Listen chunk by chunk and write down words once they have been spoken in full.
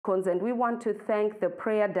And we want to thank the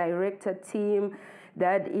prayer director team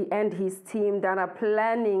and his team that are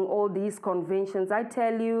planning all these conventions. I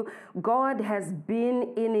tell you, God has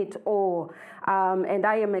been in it all, and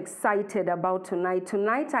I am excited about tonight.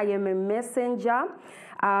 Tonight I am a messenger.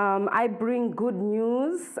 I bring good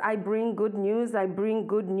news. I bring good news. I bring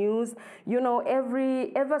good news. You know,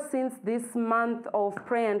 ever since this month of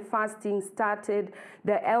prayer and fasting started,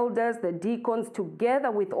 the elders, the deacons, together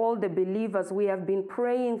with all the believers, we have been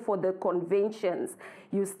praying for the conventions.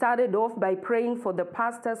 You started off by praying for the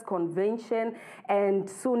pastors' convention, and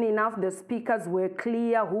soon enough the speakers were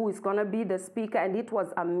clear who is going to be the speaker, and it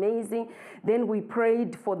was amazing. Then we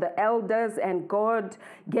prayed for the elders, and God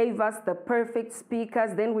gave us the perfect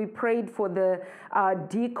speakers. Then we prayed for the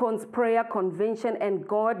deacons' prayer convention, and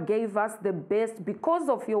God gave us the best because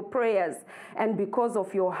of your prayers and because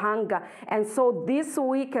of your hunger. And so this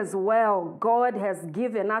week as well, God has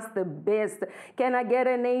given us the best. Can I get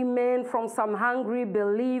an amen from some hungry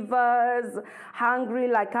believers? Hungry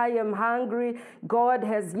like I am hungry. God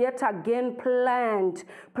has yet again planned.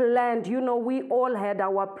 You know, we all had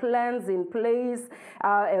our plans in place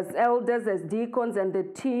as elders, as deacons, and the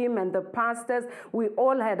team and the pastors. We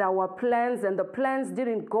all had our plans, and the plans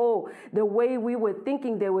didn't go the way we were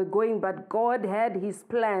thinking they were going, but God had his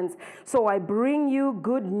plans. So I bring you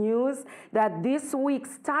good news that this week,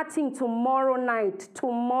 starting tomorrow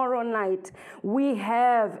night, we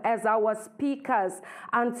have as our speakers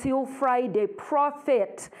until Friday,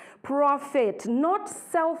 prophet, not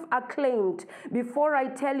self-acclaimed. Before I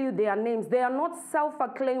tell you their names, they are not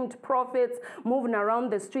self-acclaimed prophets moving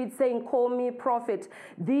around the street saying, call me prophet.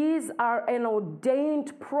 These are an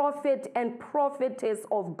ordained prophet and prophetess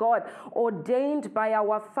of God, ordained by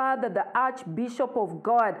our Father, the Archbishop of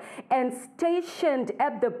God, and stationed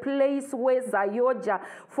at the place where Zayoja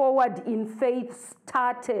Forward in Faith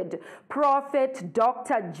started. Prophet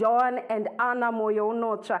Dr. John and Anna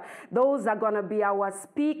Moyonocha. Those are going to be our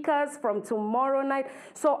speakers from tomorrow night.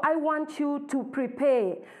 So I want you to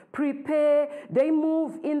prepare. They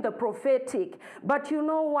move in the prophetic. But you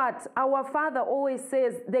know what? Our Father always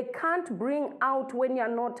says they can't bring out when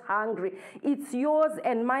you're not hungry. It's yours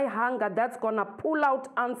and my hunger that's going to pull out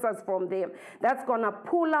answers from them. That's going to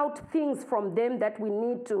pull out things from them that we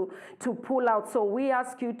need to pull out. So we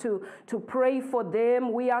ask you to pray for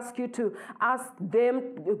them. We ask you to ask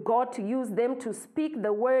them, God, to use them to speak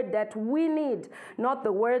the word that we need, not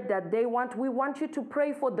the word that they want. We want you to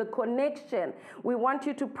pray for the connection. We want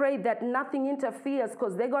you to pray that nothing interferes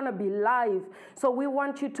because they're going to be live. So we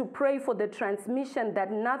want you to pray for the transmission,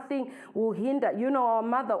 that nothing will hinder. You know, our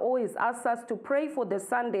mother always asks us to pray for the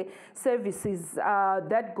Sunday services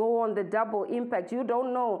that go on the double impact. You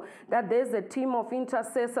don't know that there's a team of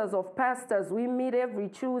intercessors, of pastors. We meet every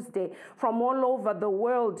Tuesday from all over the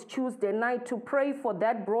world, Tuesday night, to pray for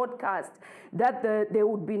that broadcast, that there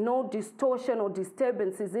would be no distortion or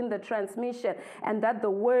disturbances in the transmission, and that the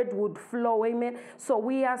word would flow. Amen. So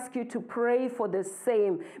we ask you to pray for the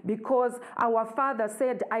same, because our Father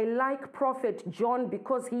said, I like Prophet John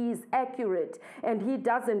because he is accurate and he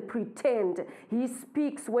doesn't pretend. He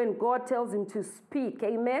speaks when God tells him to speak.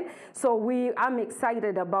 Amen. So I'm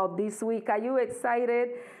excited about this week. Are you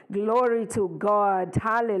excited? Glory to God.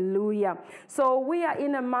 Hallelujah. So we are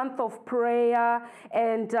in a month of prayer,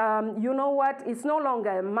 and you know what? It's no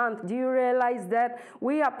longer a month. Do you realize that?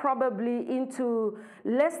 We are probably into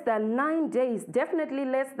less than 9 days, definitely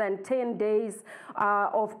less than 10 days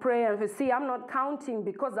of prayer. See, I'm not counting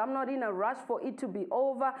because I'm not in a rush for it to be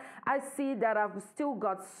over. I see that I've still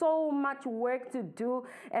got so much work to do,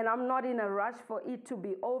 and I'm not in a rush for it to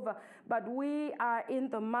be over. But we are in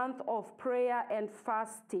the month of prayer and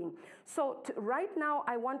fasting. So right now,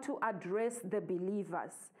 I want to address the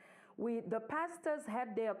believers. The pastors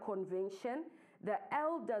had their convention. The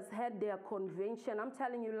elders had their convention. I'm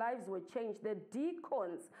telling you, lives were changed. The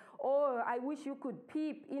deacons, oh, I wish you could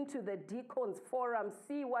peep into the deacons forum,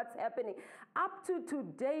 see what's happening. Up to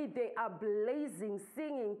today, they are blazing,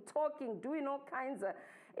 singing, talking, doing all kinds of.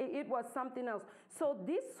 It was something else. So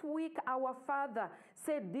this week, our Father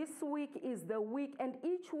said this week is the week, and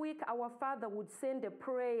each week our Father would send a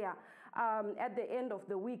prayer at the end of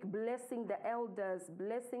the week, blessing the elders,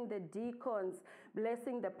 blessing the deacons,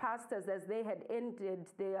 blessing the pastors as they had ended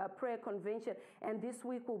their prayer convention. And this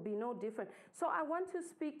week will be no different. So I want to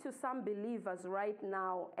speak to some believers right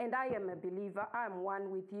now, and I am a believer. I'm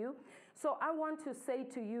one with you. So I want to say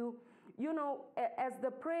to you, you know, as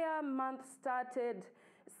the prayer month started,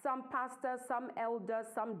 some pastors, some elders,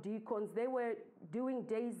 some deacons, they were doing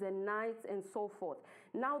days and nights and so forth.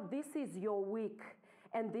 Now this is your week,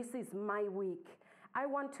 and this is my week. I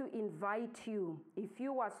want to invite you, if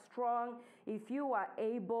you are strong, if you are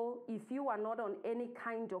able, if you are not on any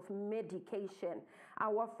kind of medication.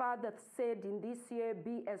 Our Father said in this year,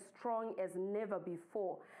 be as strong as never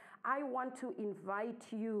before. I want to invite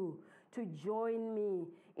you to join me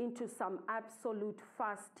into some absolute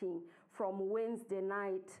fasting from Wednesday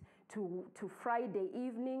night to Friday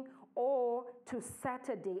evening or to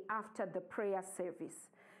Saturday after the prayer service.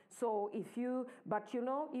 So if you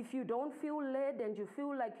don't feel led and you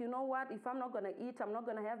feel like, you know what, if I'm not going to eat, I'm not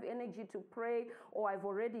going to have energy to pray, or I've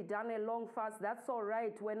already done a long fast, that's all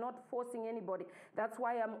right. We're not forcing anybody. That's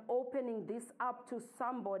why I'm opening this up to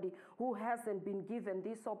somebody who hasn't been given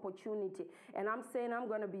this opportunity. And I'm saying I'm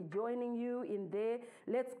going to be joining you in there.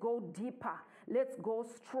 Let's go deeper. Let's go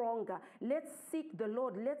stronger. Let's seek the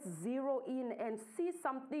Lord. Let's zero in and see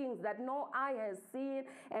some things that no eye has seen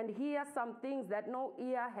and hear some things that no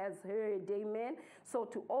ear has heard. Amen. So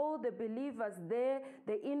to all the believers there,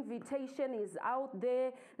 the invitation is out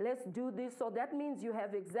there. Let's do this. So that means you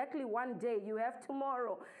have exactly one day. You have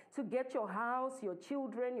tomorrow to get your house, your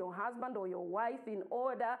children, your husband or your wife in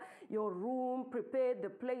order, your room prepared, the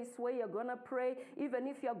place where you're going to pray. Even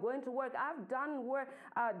if you're going to work, I've done work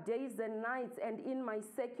days and nights and in my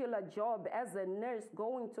secular job as a nurse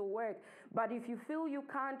going to work. But if you feel you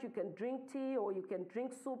can't, you can drink tea or you can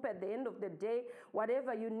drink soup at the end of the day,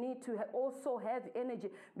 whatever you need to also have energy,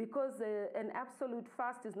 because an absolute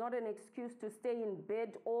fast is not an excuse to stay in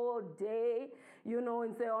bed all day,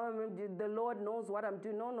 and say, oh, the Lord knows what I'm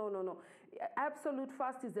doing. No. Absolute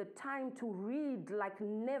fast is a time to read like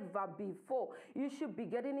never before. You should be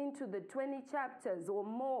getting into the 20 chapters or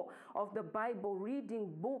more of the Bible,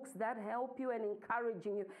 reading books that help you and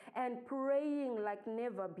encouraging you, and praying like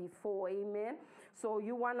never before. Amen. So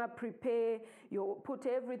you want to prepare, you put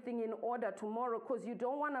everything in order tomorrow, because you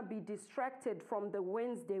don't want to be distracted from the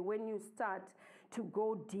Wednesday when you start to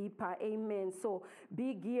go deeper. Amen. So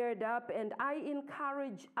be geared up, and I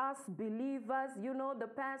encourage us believers, the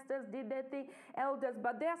pastors did their thing, elders,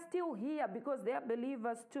 but they're still here because they're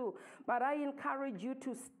believers too. But I encourage you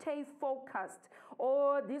to stay focused.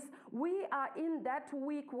 We are in that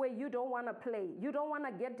week where you don't want to play. You don't want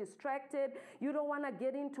to get distracted. You don't want to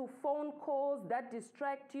get into phone calls that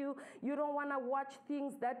distract you. You don't want to watch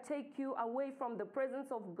things that take you away from the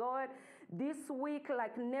presence of God. This week,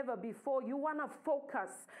 like never before, you want to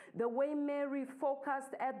focus the way Mary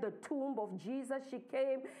focused at the tomb of Jesus. She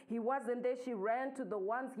came, he wasn't there. She ran to the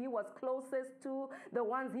ones he was closest to, the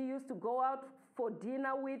ones he used to go out for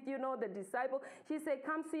dinner with, the disciples. She said,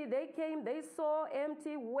 come see. They came, they saw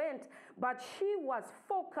empty, went. But she was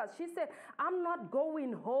focused. She said, I'm not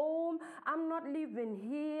going home. I'm not leaving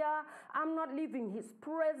here. I'm not leaving his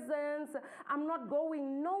presence. I'm not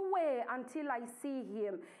going nowhere until I see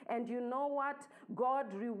him. And you know what? God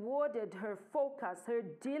rewarded her focus, her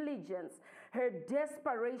diligence, her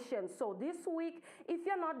desperation. So this week, if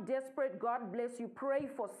you're not desperate, God bless you. Pray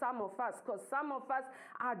for some of us, because some of us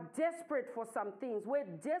are desperate for some things. We're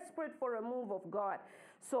desperate for a move of God.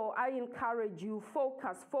 So I encourage you,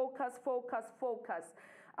 focus.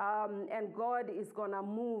 And God is going to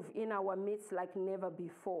move in our midst like never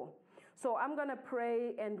before. So I'm going to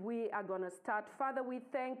pray and we are going to start. Father, we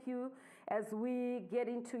thank you as we get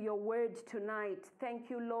into your word tonight. Thank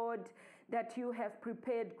you, Lord, that you have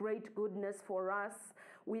prepared great goodness for us.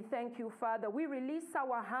 We thank you, Father. We release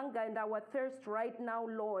our hunger and our thirst right now,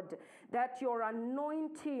 Lord, that your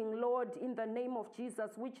anointing, Lord, in the name of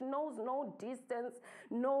Jesus, which knows no distance,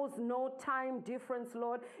 knows no time difference,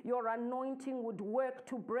 Lord, your anointing would work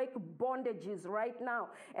to break bondages right now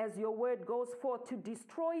as your word goes forth, to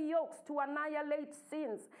destroy yokes, to annihilate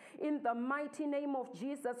sins in the mighty name of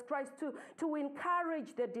Jesus Christ, to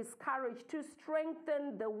encourage the discouraged, to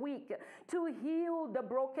strengthen the weak, to heal the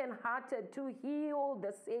brokenhearted, to heal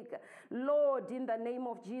the sick. Lord, in the name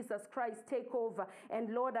of Jesus Christ, take over.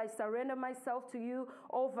 And Lord, I surrender myself to you.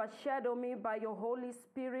 Overshadow me by your Holy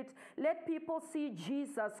Spirit. Let people see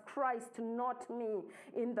Jesus Christ, not me,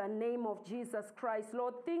 in the name of Jesus Christ.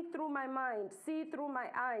 Lord, think through my mind, see through my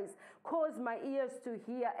eyes, cause my ears to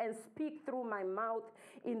hear, and speak through my mouth.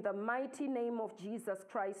 In the mighty name of Jesus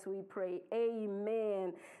Christ we pray.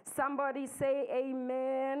 Amen. Somebody say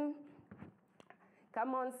amen.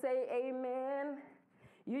 Come on, say amen.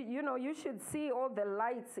 You should see all the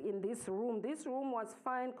lights in this room. This room was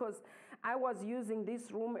fine because I was using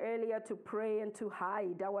this room earlier to pray and to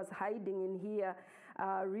hide. I was hiding in here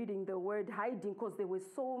reading the word hiding, because there were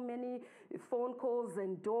so many phone calls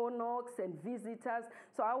and door knocks and visitors.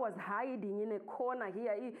 So I was hiding in a corner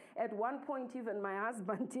here. At one point, even my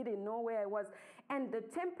husband didn't know where I was. And the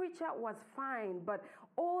temperature was fine, but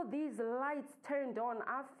all these lights turned on.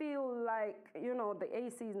 I feel like, the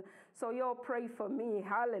AC. So y'all pray for me.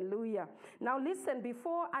 Hallelujah. Now listen,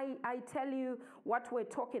 before I tell you what we're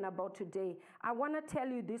talking about today, I want to tell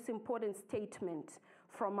you this important statement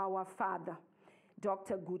from our father,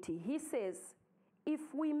 Dr. Guti. He says,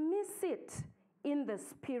 if we miss it in the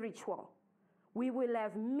spiritual, we will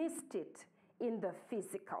have missed it in the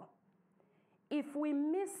physical. If we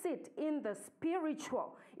miss it in the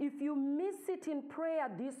spiritual, if you miss it in prayer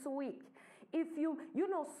this week, if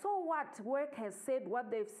so what work has said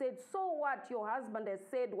what they've said, so what your husband has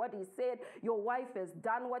said what he said, your wife has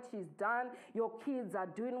done what she's done, your kids are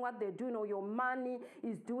doing what they're doing, or your money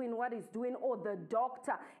is doing what it's doing, or the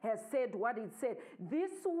doctor has said what it said.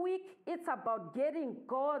 This week, it's about getting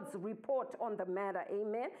God's report on the matter,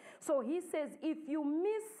 amen? So he says, if you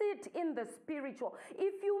miss it in the spiritual,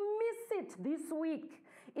 if you miss it this week,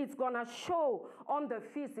 it's going to show on the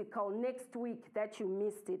physical next week that you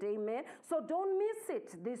missed it, amen? So don't miss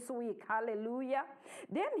it this week, hallelujah.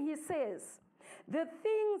 Then he says, the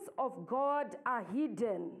things of God are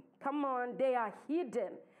hidden. Come on, they are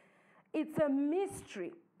hidden. It's a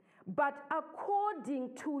mystery. But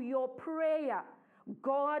according to your prayer,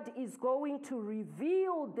 God is going to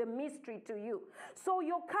reveal the mystery to you. So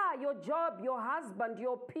your car, your job, your husband,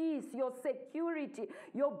 your peace, your security,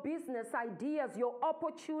 your business ideas, your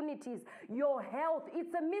opportunities, your health,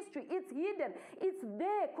 it's a mystery. It's hidden. It's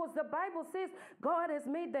there because the Bible says God has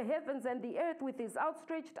made the heavens and the earth with his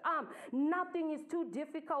outstretched arm. Nothing is too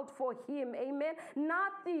difficult for him. Amen.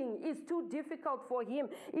 Nothing is too difficult for him.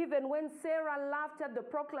 Even when Sarah laughed at the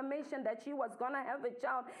proclamation that she was going to have a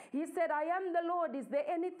child, he said, I am the Lord. Is there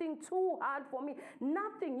anything too hard for me?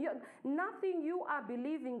 Nothing you are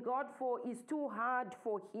believing God for is too hard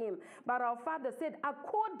for him. But our Father said,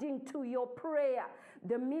 according to your prayer,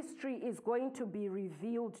 the mystery is going to be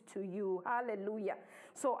revealed to you. Hallelujah.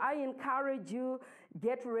 So I encourage you,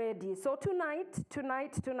 get ready. So tonight,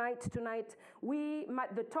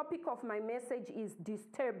 the topic of my message is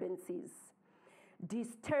disturbances.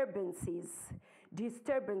 Disturbances.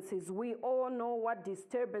 We all know what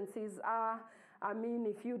disturbances are. I mean,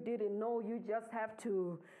 if you didn't know, you just have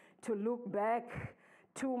to look back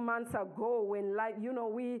 2 months ago when,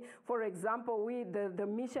 for example, the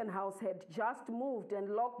mission house had just moved and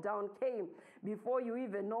lockdown came. Before you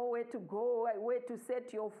even know where to go, where to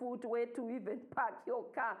set your foot, where to even park your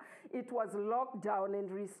car, it was lockdown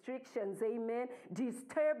and restrictions, amen.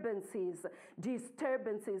 Disturbances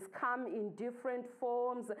come in different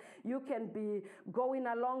forms. You can be going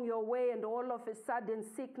along your way and all of a sudden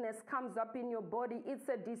sickness comes up in your body. It's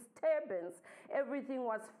a disturbance. Everything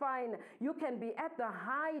was fine. You can be at the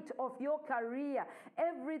height of your career.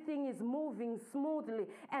 Everything is moving smoothly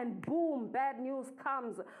and boom, bad news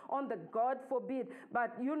comes on the God forbid.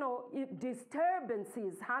 But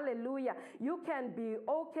disturbances, hallelujah. You can be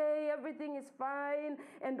okay, everything is fine,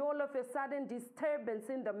 and all of a sudden disturbance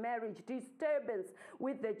in the marriage, disturbance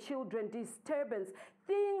with the children, disturbance,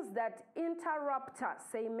 things that interrupt us,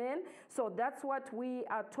 amen. So that's what we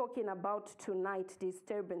are talking about tonight,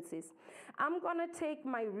 disturbances. I'm going to take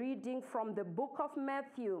my reading from the book of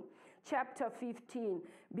Matthew, chapter 15.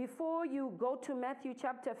 Before you go to Matthew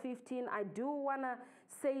chapter 15, I do want to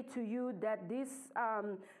say to you that this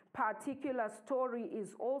particular story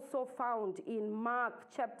is also found in Mark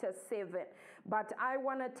chapter 7. But I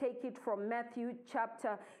want to take it from Matthew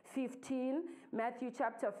chapter 15. Matthew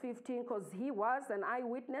chapter 15, because he was an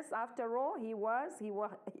eyewitness after all. He was.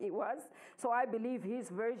 So I believe his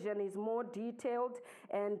version is more detailed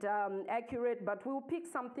and accurate. But we'll pick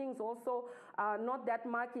some things also. Not that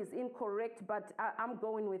Mark is incorrect, but I'm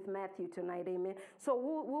going with Matthew tonight, amen. So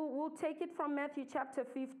we'll take it from Matthew chapter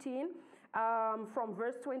 15. From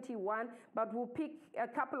verse 21, but we'll pick a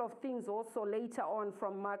couple of things also later on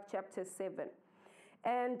from Mark chapter 7.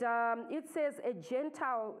 And it says, a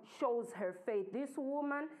Gentile shows her faith. This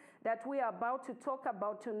woman that we are about to talk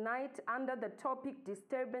about tonight under the topic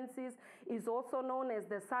disturbances is also known as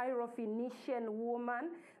the Syrophoenician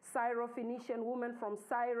woman. Syrophoenician woman from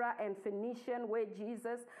Syra and Phoenician, where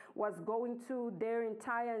Jesus was going to there in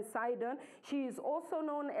Tyre and Sidon. She is also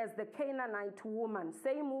known as the Canaanite woman.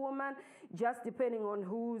 Same woman, just depending on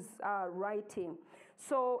who's writing.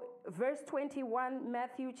 So verse 21,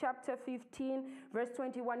 Matthew chapter 15, verse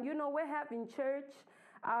 21. We're having church.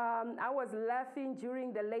 I was laughing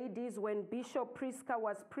during the ladies when Bishop Priska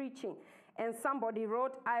was preaching. And somebody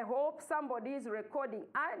wrote, I hope somebody is recording.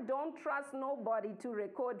 I don't trust nobody to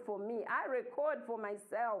record for me. I record for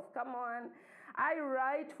myself. Come on. I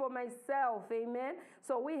write for myself. Amen.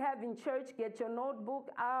 So we have in church, get your notebook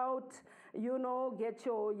out, get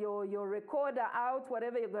your recorder out,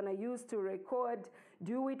 whatever you're going to use to record.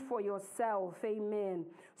 Do it for yourself. Amen.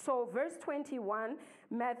 So verse 21,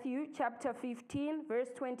 Matthew chapter 15, verse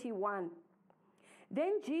 21.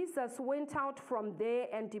 Then Jesus went out from there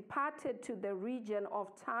and departed to the region of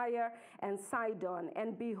Tyre and Sidon.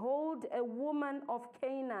 And behold, a woman of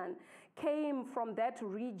Canaan came from that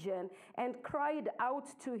region and cried out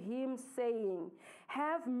to him, saying,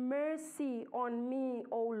 Have mercy on me,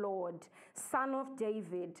 O Lord, Son of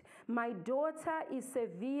David. My daughter is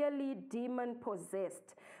severely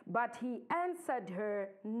demon-possessed. But he answered her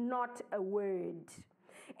not a word.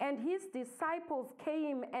 And his disciples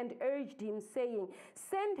came and urged him, saying,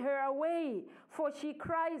 Send her away, for she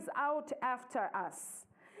cries out after us.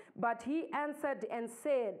 But he answered and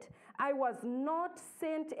said, I was not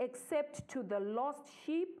sent except to the lost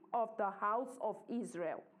sheep of the house of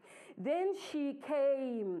Israel. Then she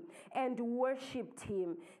came and worshipped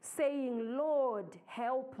him, saying, Lord,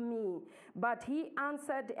 help me. But he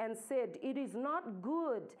answered and said, It is not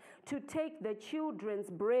good to take the children's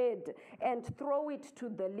bread and throw it to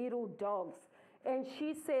the little dogs. And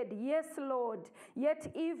she said, Yes, Lord, yet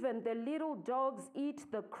even the little dogs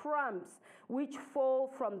eat the crumbs which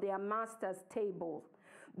fall from their master's table.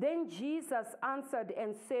 Then Jesus answered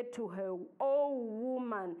and said to her, O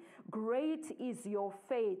woman, great is your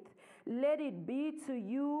faith. Let it be to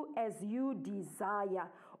you as you desire.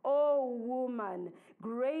 O woman,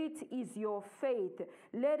 great is your faith.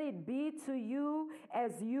 Let it be to you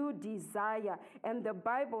as you desire. And the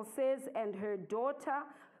Bible says, and her daughter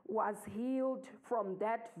was healed from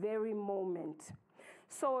that very moment.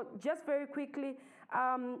 So just very quickly,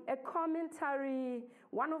 a commentary,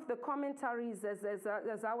 one of the commentaries as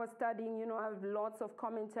I was studying, I have lots of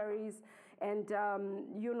commentaries, and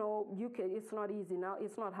it's not easy now,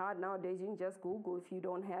 it's not hard nowadays. You can just Google if you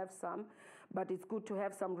don't have some, but it's good to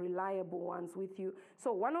have some reliable ones with you.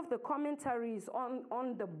 So one of the commentaries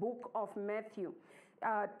on the book of Matthew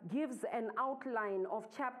gives an outline of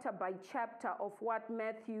chapter by chapter of what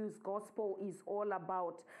Matthew's gospel is all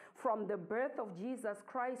about, from the birth of Jesus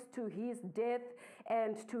Christ to his death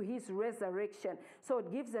and to his resurrection. So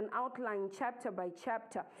it gives an outline chapter by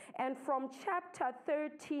chapter. And from chapter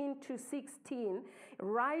 13 to 16,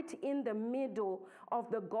 right in the middle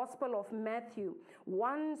of the gospel of Matthew,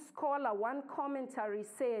 one scholar, one commentary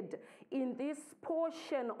said, in this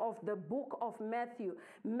portion of the book of Matthew,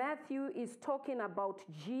 Matthew is talking about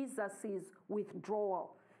Jesus'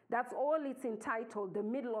 withdrawal. That's all it's entitled, the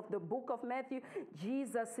middle of the book of Matthew,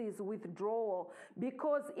 Jesus' withdrawal.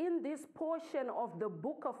 Because in this portion of the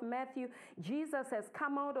book of Matthew, Jesus has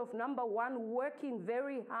come out of, number one, working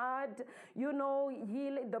very hard.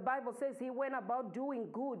 Healing. The Bible says he went about doing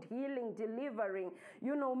good, healing, delivering,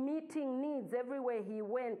 meeting needs everywhere he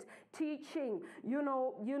went, teaching,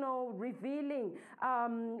 revealing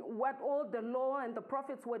what all the law and the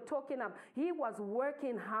prophets were talking about. He was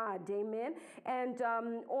working hard, amen. And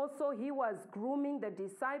also, he was grooming the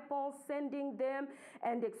disciples, sending them,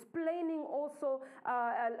 and explaining also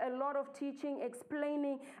a lot of teaching,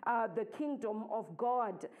 explaining the kingdom of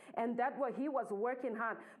God. And that way he was working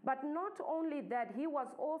hard. But not only that, he was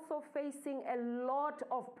also facing a lot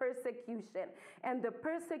of persecution. And the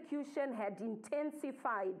persecution had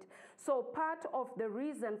intensified. So part of the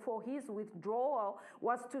reason for his withdrawal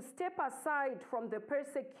was to step aside from the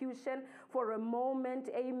persecution for a moment,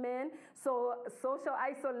 amen. So social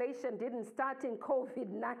isolation didn't start in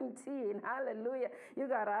COVID-19. Hallelujah. You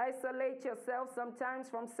got to isolate yourself sometimes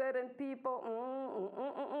from certain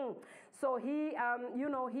people. So he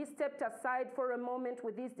stepped aside for a moment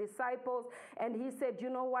with his disciples, and he said,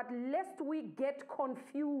 lest we get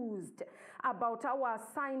confused about our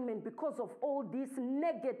assignment because of all this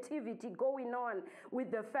negativity going on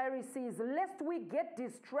with the Pharisees, lest we get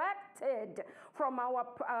distracted from our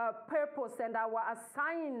purpose and our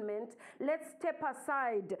assignment, let's step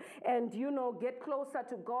aside and get closer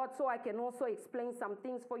to God so I can also explain some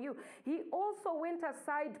things for you. He also went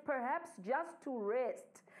aside perhaps just to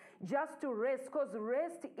rest, because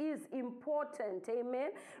rest is important,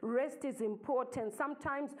 amen. Rest is important.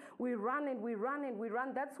 Sometimes we run and we run and we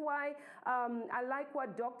run. That's why I like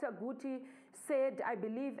what Dr. Guti said, I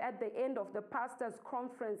believe at the end of the pastor's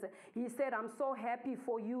conference. He said, I'm so happy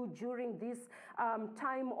for you during this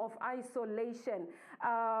time of isolation.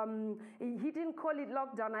 He didn't call it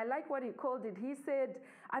lockdown. I like what he called it. He said,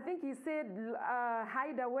 I think he said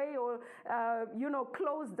hide away or,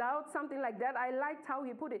 closed out, something like that. I liked how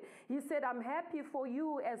he put it. He said, I'm happy for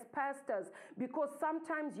you as pastors because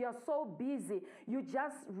sometimes you're so busy. You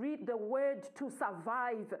just read the word to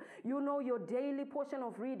survive. Your daily portion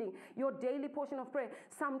of reading, your daily portion of prayer.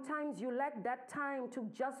 Sometimes you lack that time to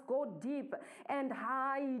just go deep and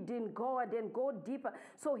hide in God and go deeper.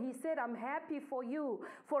 So he said, I'm happy for you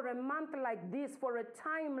for a month like this, for a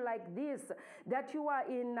time like this, that you are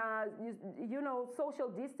in, social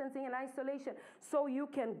distancing and isolation, so you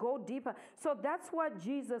can go deeper. So that's what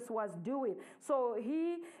Jesus was doing. So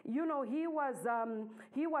he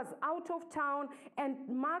was out of town, and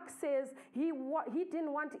Mark says he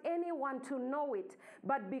didn't want anyone to know it,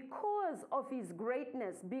 but because of his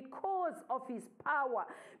greatness, because of his power,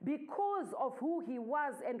 because of who he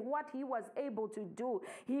was and what he was able to do,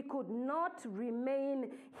 he could not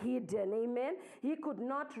remain hidden. Amen. He could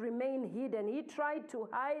not remain hidden. He tried to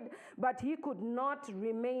hide, but he could not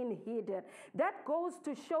remain hidden. That goes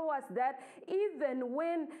to show us that even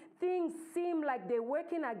when things seem like they're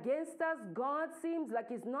working against us, God seems like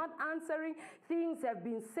he's not answering. Things have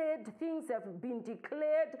been said, things have been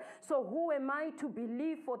declared. So who am I to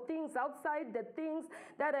believe for things outside the things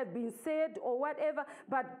that have been said or whatever?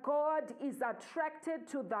 But God is attracted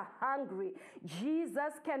to the hungry.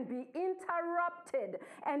 Jesus can be interrupted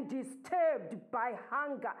and disturbed by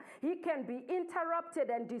hunger. He can be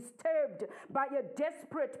interrupted and disturbed by a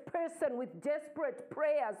desperate person with desperate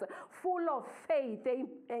prayers, full of faith.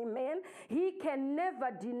 Amen. He can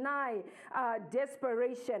never deny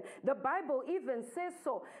desperation. The Bible even says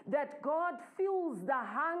so, that God fills the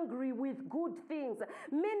hungry with good things.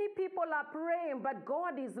 Many people are praying, but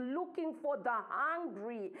God is looking for the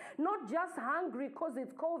hungry. Not just hungry because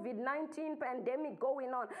it's COVID-19 pandemic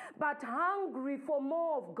going on, but hungry for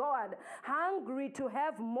more of God, hungry to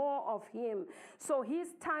have more of him. So his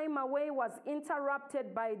time away was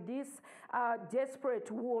interrupted by this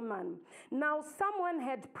desperate woman. Now, someone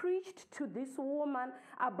had preached to this woman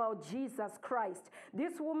about Jesus Christ.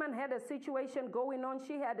 This woman had a situation going on.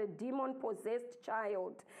 She had a demon-possessed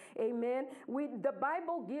child. Amen. The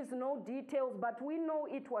Bible gives no details, but we know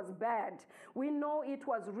it was bad. We know it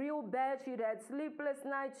was real bad. She'd had sleepless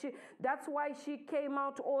nights. That's why she came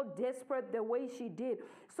out all desperate the way she did.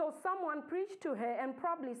 So someone preached to her and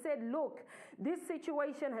probably said, look, this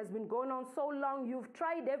situation has been going on so long. You've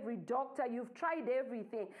tried every doctor. You've tried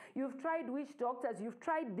everything. You've tried witch doctors. You've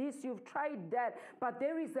tried this. You've tried that. But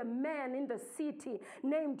there is a man in the city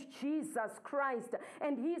named Jesus Christ,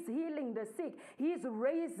 and he's healing the sick. He's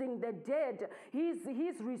raising the dead. He's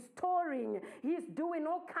restoring. He's doing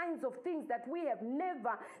all kinds of things that we have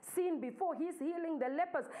never seen before. He's healing the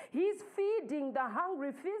lepers. He's feeding the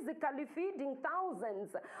hungry, physically feeding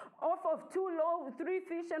thousands off of 3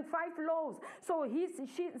 fish and 5 loaves. So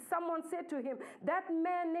someone said to him, that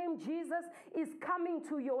man named Jesus is coming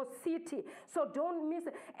to your city, so don't miss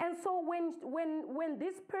it. And so when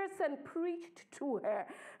this person preached to her,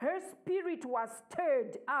 her spirit was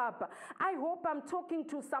stirred up. I hope I'm talking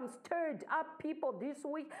to some stirred up people this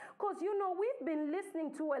week, because we've been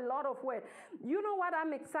listening to a lot of words. You know what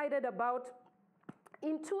I'm excited about?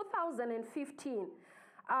 In 2015,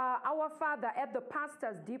 our father at the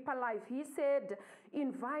pastor's Deeper Life, he said,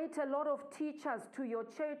 invite a lot of teachers to your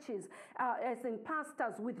churches, as in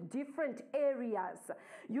pastors with different areas.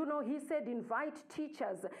 He said, invite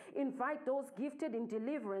teachers, invite those gifted in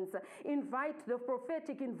deliverance, invite the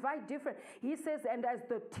prophetic, invite different. He says, and as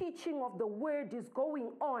the teaching of the word is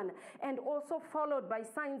going on, and also followed by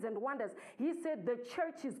signs and wonders, he said the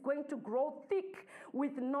church is going to grow thick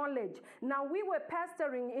with knowledge. Now, we were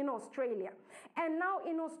pastoring in Australia, and now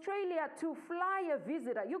in Australia, to fly a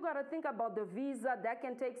visitor, you got to think about the visa. That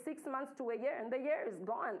can take 6 months to a year, and the year is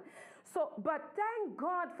gone. So, but thank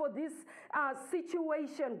God for this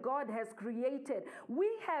situation God has created. We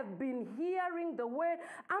have been hearing the word.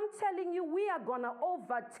 I'm telling you, we are going to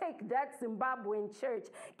overtake that Zimbabwean church.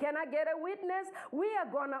 Can I get a witness? We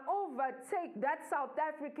are going to overtake that South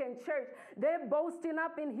African church. They're boasting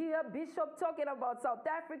up in here, Bishop talking about South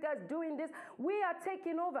Africa is doing this. We are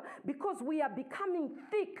taking over because we are becoming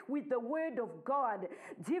thick with the word of God.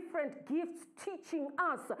 Different gifts teaching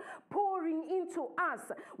us, pouring into us.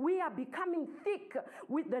 We are are becoming thick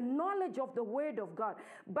with the knowledge of the Word of God.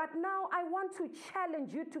 But now I want to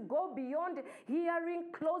challenge you to go beyond hearing,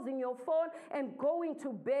 closing your phone, and going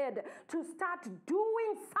to bed, to start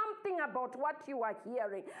doing something about what you are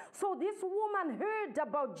hearing. So this woman heard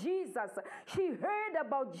about Jesus. She heard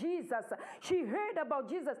about Jesus. She heard about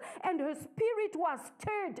Jesus, and her spirit was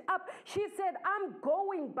stirred up. She said, I'm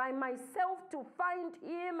going by myself to find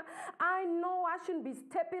him. I know I shouldn't be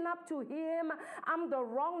stepping up to him. I'm the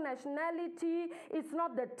wrong nationality. It's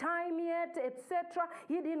not the time yet, etc.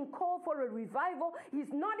 He didn't call for a revival.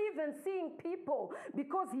 He's not even seeing people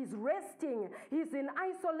because he's resting. He's in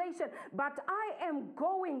isolation. But I am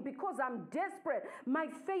going because I'm desperate. My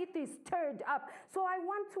faith is stirred up. So I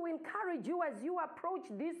want to encourage you as you approach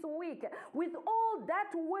this week with all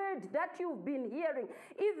that word that you've been hearing,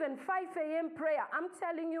 even 5 a.m. prayer. I'm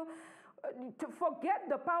telling you, to forget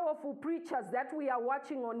the powerful preachers that we are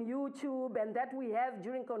watching on YouTube and that we have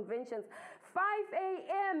during conventions. 5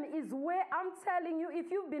 a.m. is where I'm telling you,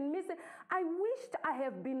 if you've been missing, I wished I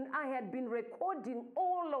had been recording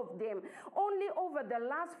all of them. Only over the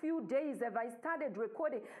last few days have I started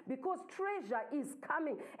recording, because treasure is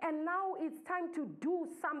coming, and now it's time to do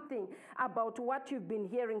something about what you've been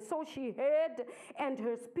hearing. So she heard, and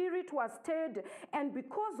her spirit was stirred, and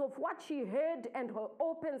because of what she heard and her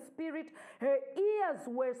open spirit, her ears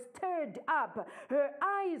were stirred up, her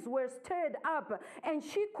eyes were stirred up, and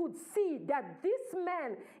she could see that this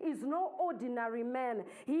man is no ordinary man.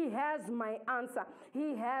 He has my answer.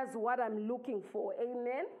 He has what I'm looking for.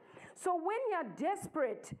 Amen. So when you're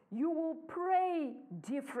desperate, you will pray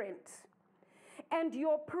different. And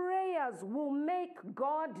your prayers will make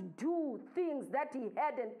God do things that he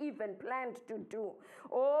hadn't even planned to do.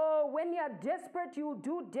 Oh, when you're desperate, you'll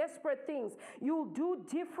do desperate things. You'll do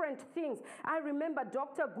different things. I remember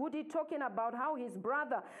Dr. Goody talking about how his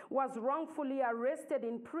brother was wrongfully arrested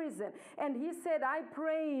in prison. And he said, I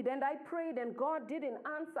prayed, and God didn't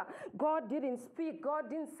answer. God didn't speak. God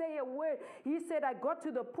didn't say a word. He said, I got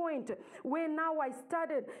to the point where now I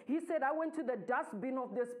started. He said, I went to the dustbin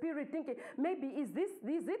of the spirit thinking, maybe is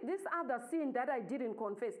it this other sin that I didn't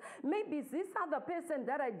confess? Maybe it's this other person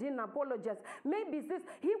that I didn't apologize. Maybe it's this.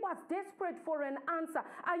 He was desperate for an answer.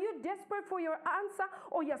 Are you desperate for your answer,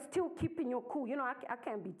 or you're still keeping your cool? You know, I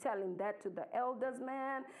can't be telling that to the elders,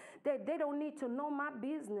 man. They don't need to know my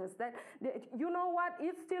business. You know what?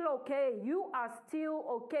 It's still okay. You are still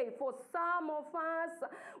okay. For some of us,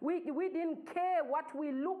 we didn't care what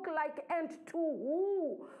we look like and to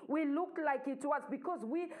who we looked like it was, because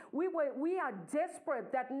we are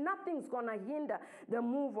desperate that nothing's going to hinder the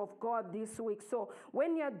move of God this week. So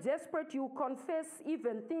when you're desperate, you confess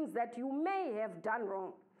even things that you may have done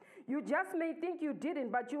wrong. You just may think you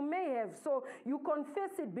didn't, but you may have. So you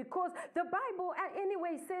confess it, because the Bible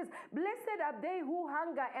anyway says, blessed are they who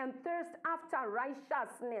hunger and thirst after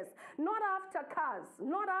righteousness. Not after cars,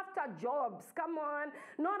 not after jobs, come on,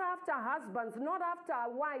 not after husbands, not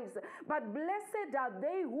after wives, but blessed are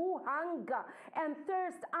they who hunger and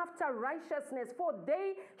thirst after righteousness, for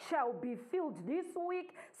they shall be filled. This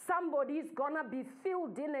week, somebody's gonna be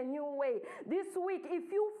filled in a new way. This week,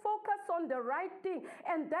 if you focus on the right thing,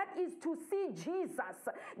 and that is to see Jesus.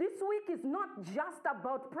 This week is not just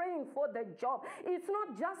about praying for the job. It's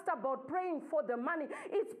not just about praying for the money.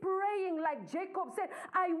 It's praying like Jacob said,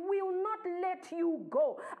 I will not let you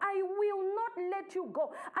go. I will not let you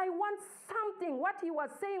go. I want something. What he was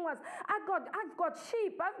saying was, I've got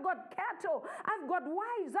sheep, I've got cattle, I've got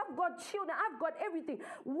wives, I've got children, I've got everything.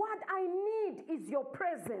 What I need is your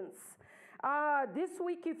presence. This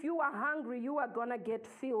week, if you are hungry, you are going to get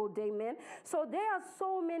filled. Amen. So there are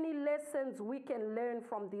so many lessons we can learn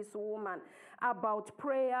from this woman about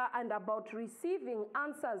prayer and about receiving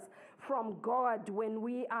answers from God when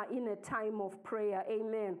we are in a time of prayer.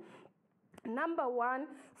 Amen. Number one,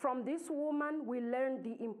 from this woman, we learn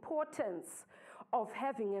the importance of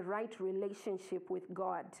having a right relationship with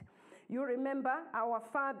God. You remember our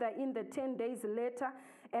Father in the 10 days later,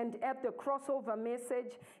 and at the crossover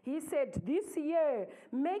message, he said, this year,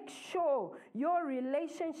 make sure your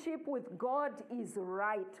relationship with God is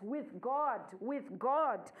right. With God, with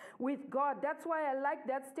God, with God. That's why I like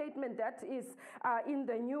that statement that is in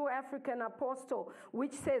the New African Apostle,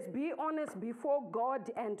 which says, be honest before God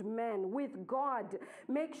and man. With God,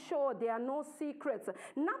 make sure there are no secrets.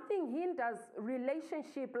 Nothing hinders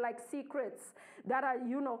relationship like secrets that are,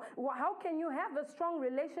 how can you have a strong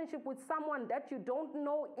relationship with someone that you don't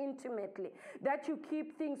know so intimately that you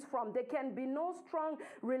keep things from. There can be no strong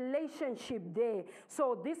relationship there.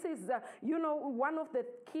 So this is, one of the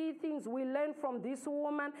key things we learn from this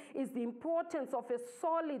woman is the importance of a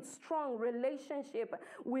solid, strong relationship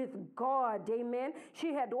with God. Amen.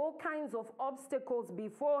 She had all kinds of obstacles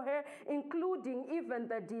before her, including even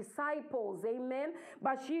the disciples. Amen.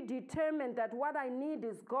 But she determined that what I need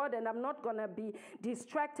is God, and I'm not going to be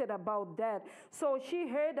distracted about that. So she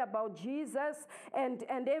heard about Jesus and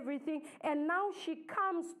everything, and now she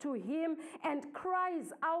comes to him and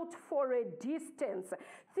cries out for a distance,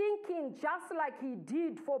 thinking just like he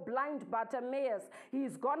did for blind Bartimaeus,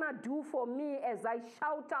 he's gonna do for me as I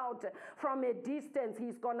shout out from a distance.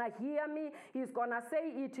 He's gonna hear me, he's gonna say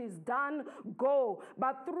it is done, go.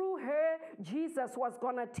 But through her, Jesus was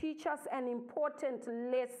gonna teach us an important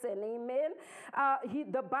lesson. Amen.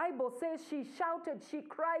 The Bible says she shouted, she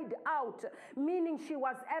cried out, meaning she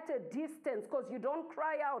was at a distance, because you don't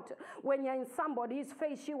cry out when you're in somebody's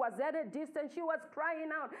face. She was at a distance. She was crying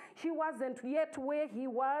out. She wasn't yet where he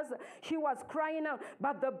was. She was crying out.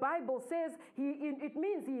 But the Bible says it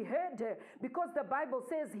means he heard her, because the Bible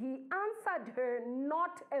says he answered her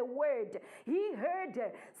not a word. He heard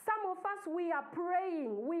her. Some of us, we are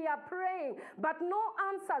praying, but no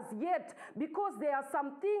answers yet, because there are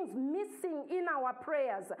some things missing in our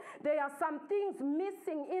prayers. There are some things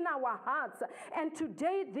missing in our hearts. And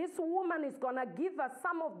today, this woman is going to give us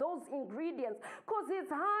some of those ingredients, because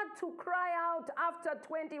it's hard to cry out after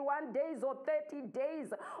 21 days or 30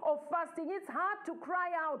 days of fasting. It's hard to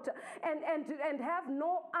cry out and have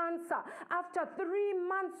no answer after 3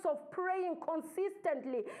 months of praying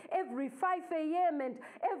consistently every 5 a.m. and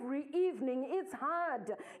every evening. It's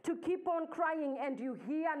hard to keep on crying and you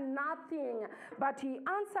hear nothing. But he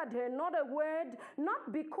answered her not a word,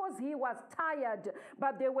 not because he was tired,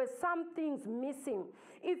 but there were some things missing.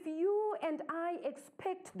 If you and I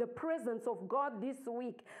expect the presence of God this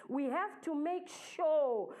week, we have to make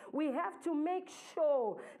sure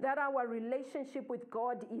that our relationship with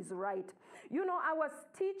God is right. I was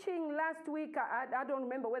teaching last week, I don't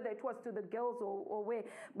remember whether it was to the girls or where,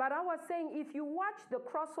 but I was saying, if you watch the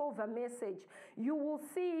crossover message, you will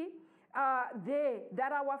see there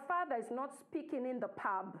that our Father is not speaking in the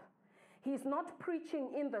pub. He's not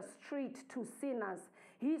preaching in the street to sinners.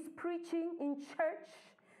 He's preaching in church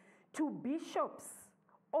to bishops,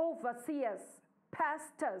 overseers,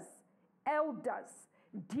 pastors, elders,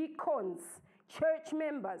 deacons, church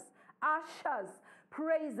members, ushers,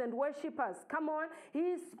 praise and worshipers. Come on.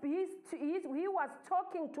 He was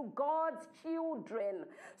talking to God's children.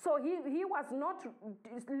 So he was not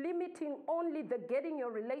limiting only the getting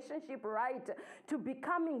your relationship right to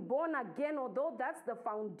becoming born again, although that's the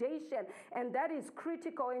foundation and that is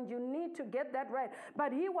critical and you need to get that right.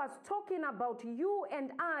 But he was talking about you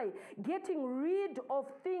and I getting rid of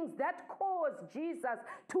things that cause Jesus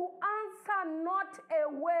to answer not a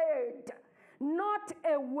word. Not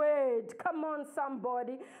a word. Come on,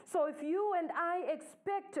 somebody. So if you and I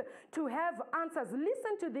expect to have answers,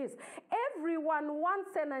 listen to this. Everyone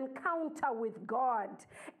wants an encounter with God.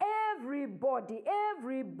 Everybody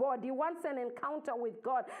wants an encounter with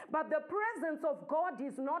God. But the presence of God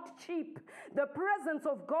is not cheap. The presence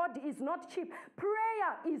of God is not cheap.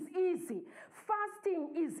 Prayer is easy.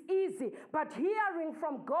 Fasting is easy. But hearing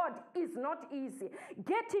from God is not easy.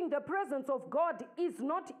 Getting the presence of God is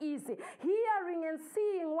not easy. Hearing and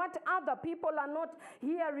seeing what other people are not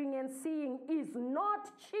hearing and seeing is not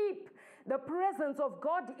cheap. The presence of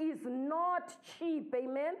God is not cheap.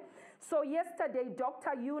 Amen. So yesterday,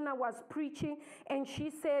 Dr. Yuna was preaching and she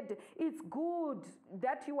said, it's good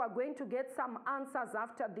that you are going to get some answers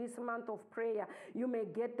after this month of prayer. You may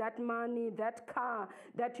get that money, that car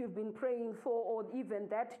that you've been praying for, or even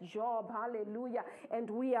that job. Hallelujah. And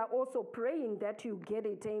we are also praying that you get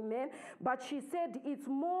it. Amen. But she said it's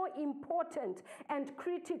more important and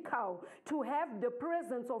critical to have the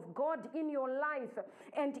presence of God in your life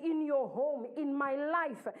and in your home, in my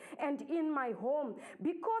life and in my home,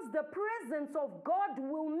 because the presence of God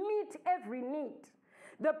will meet every need.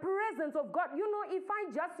 The presence of God. If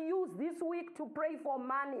I just use this week to pray for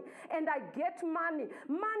money and I get money,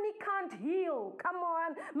 money can't heal. Come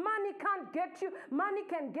on. Money can't get you. Money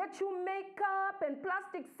can get you makeup and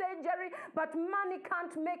plastic surgery, but money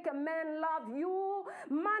can't make a man love you.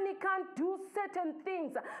 Money can't do certain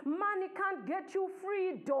things. Money can't get you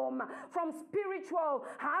freedom from spiritual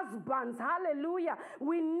husbands. Hallelujah.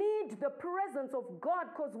 We need the presence of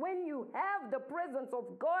God, because when you have the presence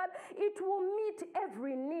of God, it will meet every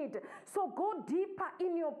every need. So go deeper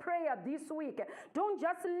in your prayer this week. Don't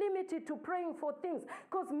just limit it to praying for things,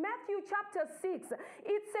 because Matthew chapter 6,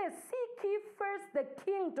 it says, seek ye first the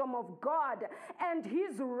kingdom of God and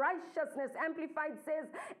his righteousness. Amplified says,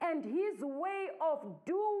 and his way of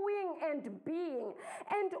doing and being,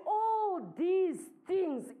 and all these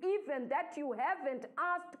things, even that you haven't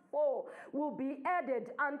asked for, will be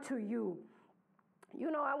added unto you.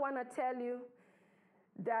 You know, I want to tell you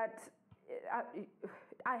that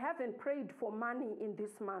I haven't prayed for money in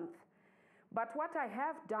this month. But what I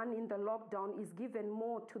have done in the lockdown is given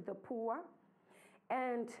more to the poor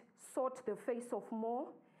and sought the face of more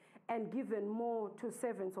and given more to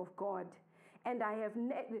servants of God. And I have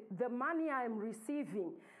the money I am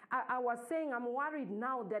receiving. I was saying I'm worried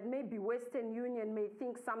now that maybe Western Union may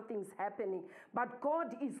think something's happening. But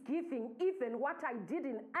God is giving even what I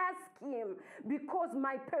didn't ask him, because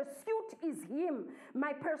my pursuit is him.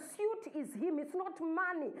 My pursuit is him. It's not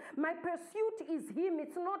money. My pursuit is him.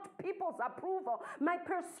 It's not people's approval. My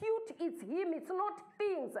pursuit is him. It's not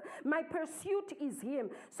things. My pursuit is him.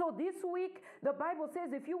 So this week, the Bible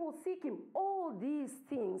says if you will seek him, all these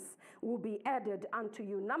things will be added unto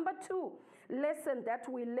you. Number 2, lesson that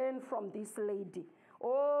we learn from this lady.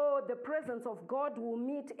 Oh, the presence of God will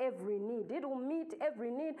meet every need. It will meet every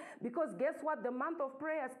need, because guess what? The month of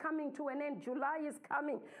prayer is coming to an end. July is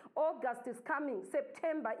coming. August is coming.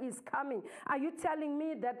 September is coming. Are you telling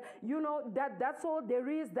me that, you know, that's all there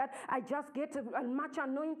is, that I just get much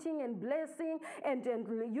anointing and blessing and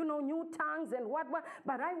you know, new tongues and what?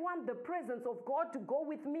 But I want the presence of God to go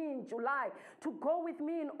with me in July, to go with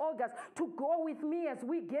me in August, to go with me as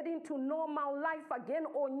we get into normal life again,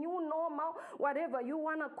 or new normal, whatever you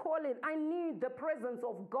want to call it. I need the presence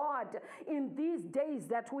of God in these days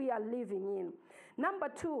that we are living in. Number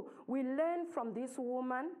 2, we learn from this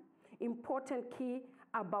woman, important key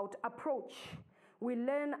about approach. We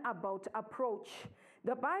learn about approach.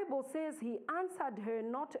 The Bible says he answered her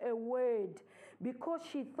not a word, because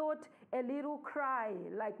she thought a little cry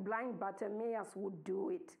like blind Bartimaeus would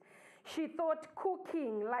do it. She thought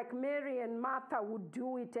cooking like Mary and Martha would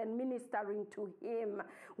do it, and ministering to him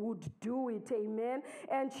would do it. Amen.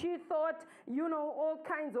 And she thought, you know, all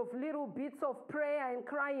kinds of little bits of prayer and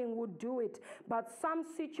crying would do it. But some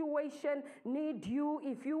situation need you,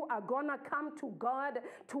 if you are gonna come to God,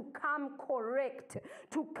 to come correct.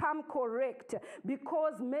 To come correct.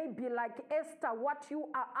 Because maybe like Esther, what you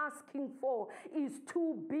are asking for is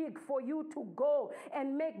too big for you to go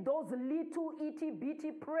and make those little itty bitty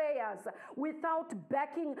prayers without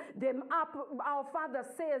backing them up. Our Father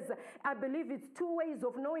says, I believe it's 2 ways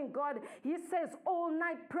of knowing God. He says all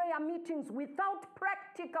night prayer meetings without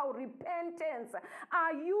practical repentance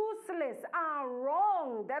are useless, are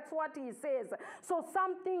wrong. That's what he says. So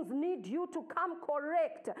some things need you to come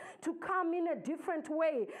correct, to come in a different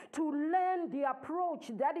way, to learn the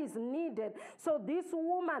approach that is needed. So this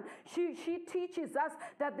woman, she teaches us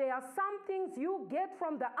that there are some things you get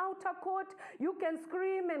from the outer court. You can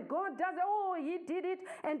scream and God does, oh, he did it,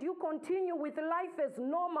 and you continue with life as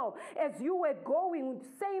normal as you were going.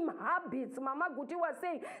 Same habits, Mama Guti was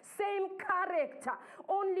saying, same character,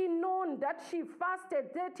 only known that she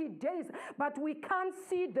fasted 30 days, but we can't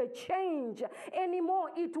see the change anymore.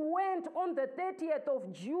 It went on the 30th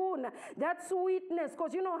of June. That sweetness,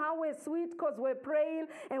 because you know how we're sweet, because we're praying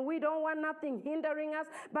and we don't want nothing hindering us.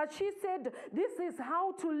 But she said, this is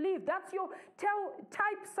how to live. That's your,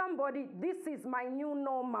 type somebody, this is my new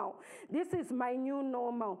normal. This is my new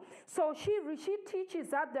normal. So she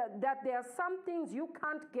teaches us that there are some things you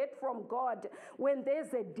can't get from God when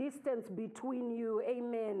there's a distance between you.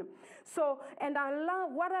 Amen. So, and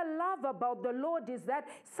what I love about the Lord is that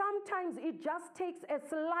sometimes it just takes a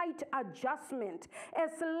slight adjustment,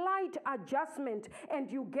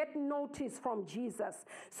 and you get notice from Jesus.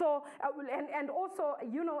 So, and also,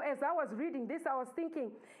 you know, as I was reading this, I was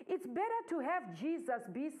thinking, it's better to have Jesus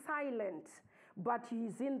be silent, but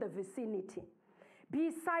he's in the vicinity. Be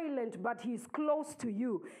silent, but he's close to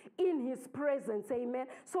you in his presence. Amen.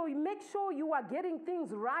 So make sure you are getting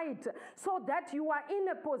things right so that you are in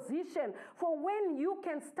a position for when you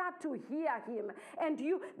can start to hear him. And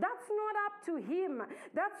that's not up to him.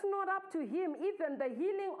 That's not up to him. Even the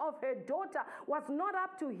healing of her daughter was not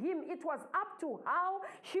up to him. It was up to how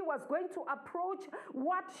she was going to approach,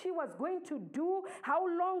 what she was going to do, how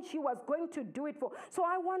long she was going to do it for. So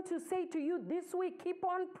I want to say to you this week, keep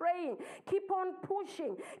on praying, keep on pushing.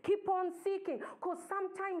 pushing, keep on seeking, because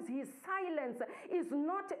sometimes his silence is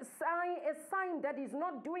not a sign that he's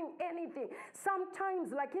not doing anything.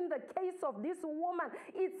 Sometimes, like in the case of this woman,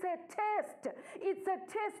 it's a test. It's a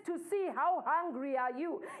test to see how hungry are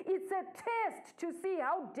you. It's a test to see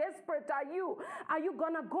how desperate are you. Are you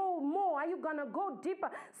going to go more? Are you going to go deeper?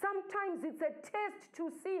 Sometimes it's a test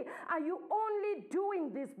to see, are you only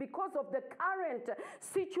doing this because of the current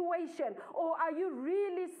situation, or are you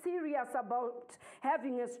really serious about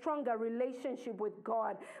having a stronger relationship with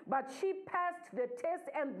God? But she passed the test,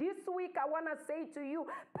 and this week I want to say to you,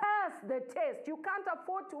 pass the test. You can't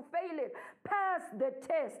afford to fail it. Pass the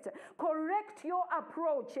test. Correct your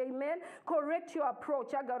approach. Amen. Correct your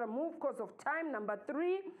approach. I got to move because of time. Number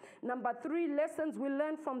three lessons we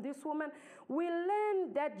learned from this woman. We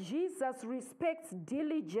learned that Jesus respects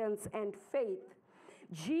diligence and faith.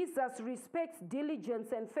 Jesus respects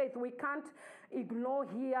diligence and faith. We can't ignore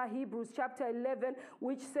here Hebrews chapter 11,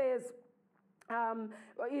 which says,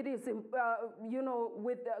 it is,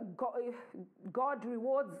 with God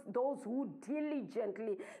rewards those who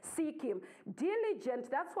diligently seek him.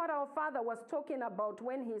 Diligent, that's what our Father was talking about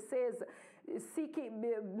when he says, seek him,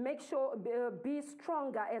 make sure, be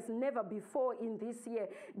stronger as never before in this year.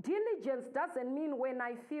 Diligence doesn't mean when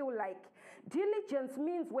I feel like. Diligence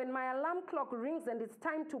means when my alarm clock rings and it's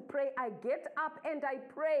time to pray, I get up and I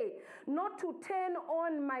pray, not to turn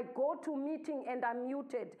on my go-to meeting and I'm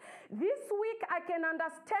muted. This week, I can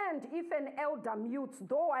understand if an elder mutes,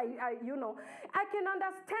 though I can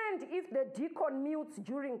understand if the deacon mutes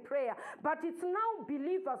during prayer, but it's now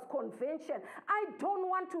believers' convention. I don't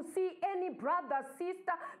want to see any brother,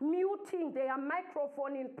 sister muting their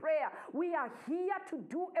microphone in prayer. We are here to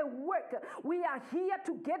do a work. We are here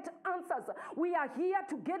to get answers. We are here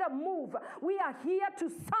to get a move. We are here to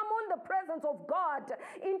summon the presence of God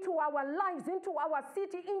into our lives, into our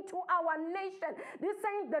city, into our nation. This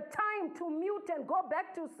ain't the time to mute and go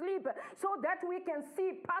back to sleep so that we can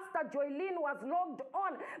see Pastor Joylyn was logged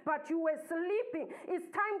on, but you were sleeping. It's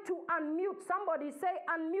time to unmute. Somebody say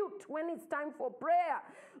unmute when it's time for prayer.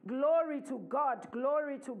 Glory to God.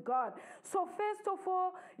 Glory to God. So first of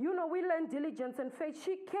all, we learn diligence and faith.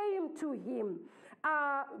 She came to him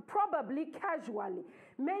probably casually,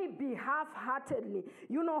 maybe half-heartedly.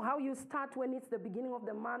 You know how you start when it's the beginning of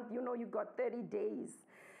the month. You got 30 days.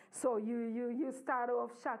 So you start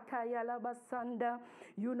off Shakaya Labasanda,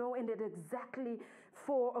 and at exactly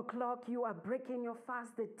 4 o'clock you are breaking your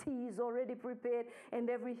fast. The tea is already prepared and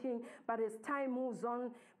everything. But as time moves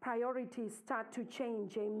on, priorities start to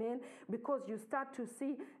change, amen? Because you start to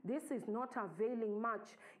see this is not availing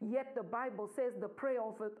much. Yet the Bible says the prayer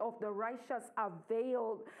of the righteous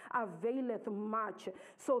availeth much.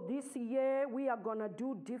 So this year we are going to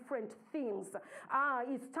do different things.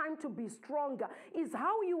 It's time to be stronger. Is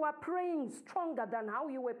how you are praying stronger than how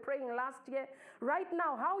you were praying last year? Right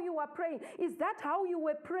now, how you are praying, is that how you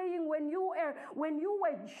were praying when you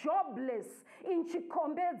were jobless in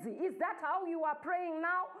Chikombezi? Is that how you are praying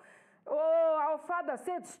now? Oh, our Father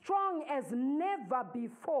said, strong as never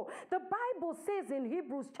before. The Bible says in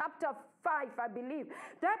Hebrews chapter 5, I believe,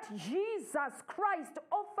 that Jesus Christ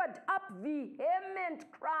offered up vehement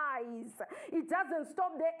cries. It doesn't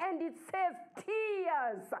stop there, and it says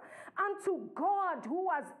tears unto God who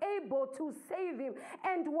was able to save him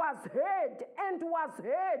and was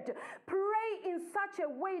heard. Pray in such a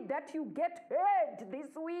way that you get heard this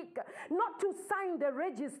week. Not to sign the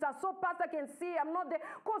register so pastor can see I'm not there,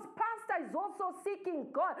 because pastor is also seeking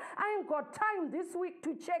God. I ain't got time this week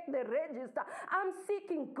to check the register. I'm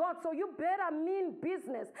seeking God, so you better mean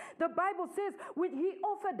business. The Bible says he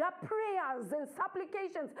offered up prayers and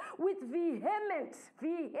supplications with vehement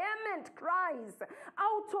cries,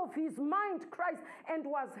 out of his mind cries, and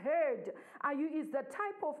was heard. Is the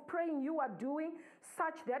type of praying you are doing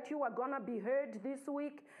such that you are going to be heard this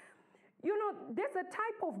week? There's a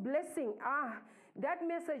type of blessing. That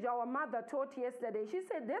message our mother taught yesterday, she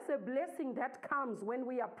said there's a blessing that comes when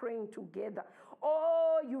we are praying together.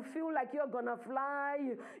 Oh, you feel like you're going to fly.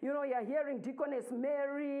 You're hearing Deaconess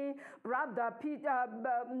Mary, Brother Peter,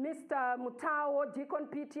 Mr. Mutao, Deacon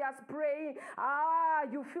Peter's praying.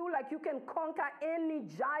 You feel like you can conquer any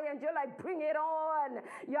giant. You're like, bring it on.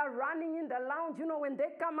 You're running in the lounge. When they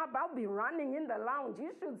come up, I'll be running in the lounge.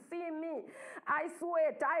 You should see me. I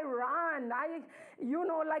sweat. I run.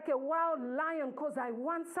 Like a wild lion, because I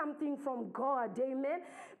want something from God. Amen.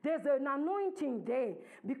 There's an anointing there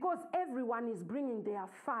because everyone is bringing their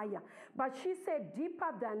fire. But she said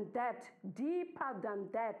deeper than that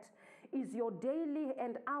is your daily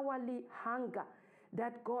and hourly hunger.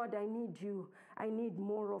 that God, I need you. I need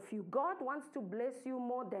more of you. God wants to bless you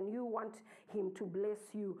more than you want him to bless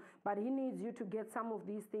you, but he needs you to get some of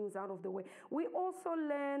these things out of the way. We also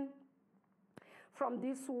learn from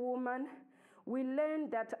this woman, we learn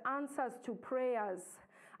that answers to prayers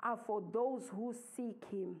are for those who seek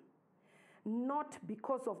him, not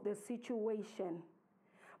because of the situation,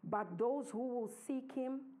 but those who will seek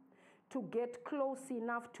him to get close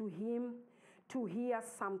enough to him to hear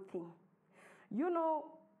something. You know,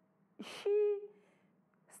 she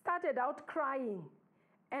started out crying,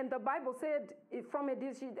 and the Bible said,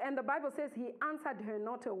 and the Bible says he answered her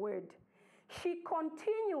not a word. She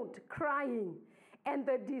continued crying, and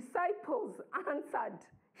the disciples answered.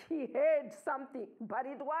 She heard something, but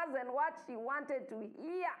it wasn't what she wanted to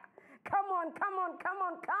hear. Come on, come on, come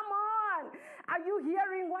on, come on. Are you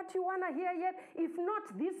hearing what you want to hear yet? If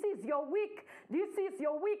not, this is your week. This is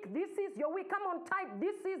your week. This is your week. Come on, type,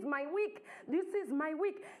 this is my week. This is my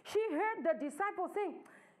week. She heard the disciples saying,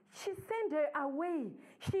 she sent her away.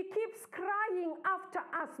 She keeps crying after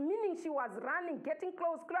us, meaning she was running, getting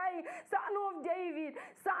close, crying, Son of David,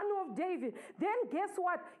 Son of David. Then guess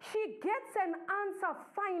what? She gets an answer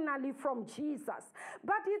finally from Jesus,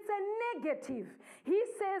 but it's a negative. He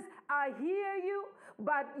says, I hear you,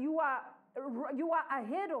 but you are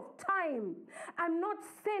ahead of time. I'm not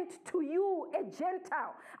sent to you, a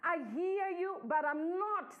Gentile. I hear you, but I'm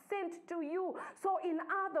not sent to you. So in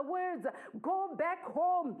other words, go back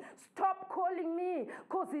home. Stop calling me,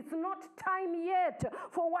 because it's not time yet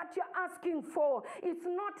for what you're asking for. It's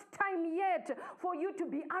not time yet for you to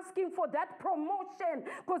be asking for that promotion,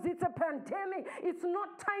 because it's a pandemic. It's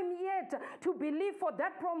not time yet to believe for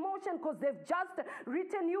that promotion, because they've just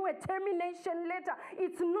written you a termination letter.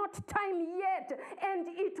 It's not time yet, and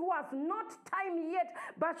it was not time yet,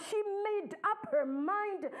 but she made up her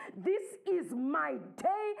mind. This is my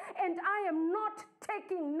day, and I am not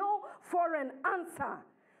taking no for an answer.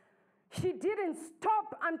 She didn't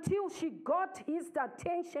stop until she got his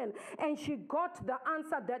attention and she got the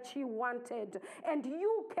answer that she wanted. And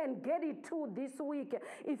you can get it too this week.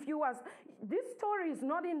 If you ask, this story is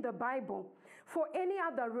not in the Bible for any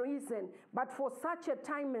other reason, but for such a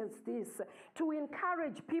time as this, to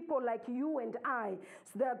encourage people like you and I,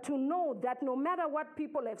 so that to know that no matter what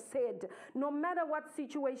people have said, no matter what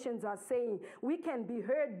situations are saying, we can be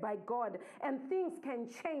heard by God and things can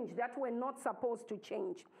change that were not supposed to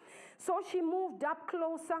change. So she moved up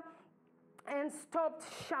closer and stopped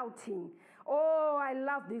shouting. Oh, I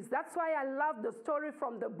love this. That's why I love the story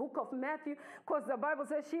from the book of Matthew, because the Bible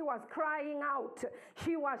says she was crying out.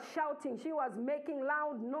 She was shouting. She was making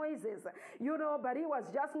loud noises, but it was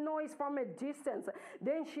just noise from a distance.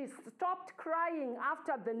 Then she stopped crying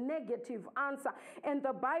after the negative answer. And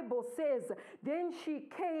the Bible says, then she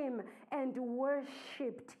came and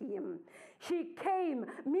worshipped him. She came,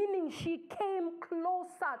 meaning she came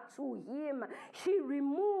closer to him. She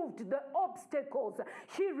removed the obstacles.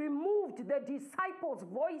 She removed the disciples'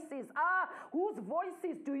 voices. Whose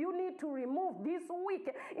voices do you need to remove this week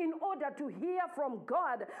in order to hear from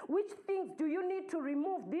God? Which things do you need to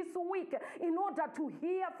remove this week in order to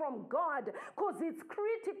hear from God? Because it's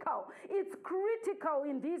critical. It's critical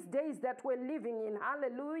in these days that we're living in.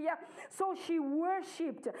 Hallelujah. So she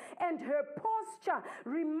worshipped, and her posture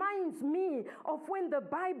reminds me of when the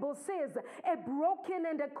Bible says, a broken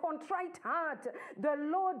and a contrite heart the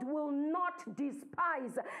Lord will not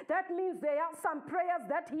despise. That means there are some prayers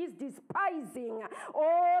that he's despising.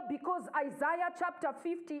 Because Isaiah chapter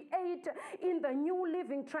 58 in the New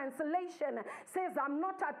Living Translation says, I'm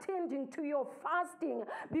not attending to your fasting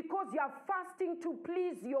because you're fasting to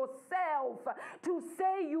please yourself, to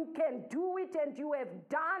say you can do it and you have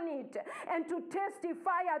done it, and to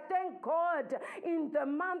testify, I thank God in the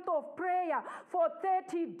month of prayer for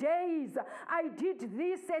 30 days I did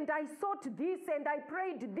this and I sought this and I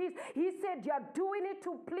prayed this. He said, you're doing it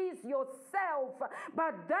to please yourself,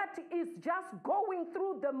 but that is just going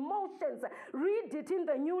through the motions. Read it in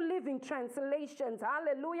the New Living Translations.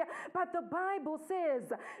 Hallelujah. But the Bible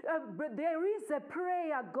says there is a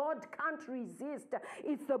prayer God can't resist.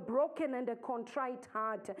 It's the broken and a contrite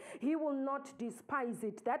heart. He will not despise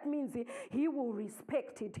it. That means he will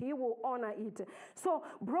respect it. He will honor it. So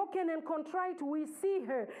broken and contrite, we see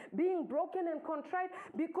her being broken and contrite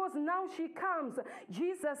because now she comes.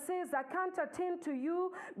 Jesus says, I can't attend to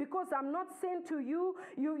you because I'm not sent to you.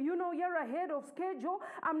 You're ahead of schedule.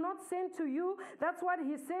 I'm not sent to you. That's what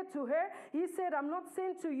he said to her. He said, I'm not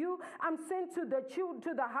sent to you. I'm sent to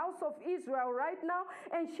the house of Israel right now.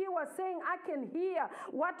 And she was saying, I can hear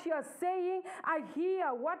what you're saying. I hear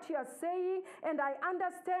what you're saying and I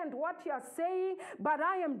understand what you're saying, but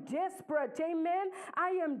I am desperate. Amen. I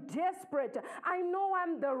am desperate desperate. I know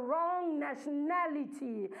I'm the wrong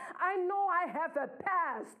nationality. I know I have a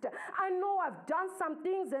past. I know I've done some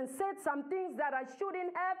things and said some things that I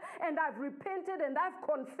shouldn't have, and I've repented and I've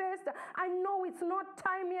confessed. I know it's not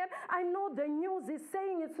time yet. I know the news is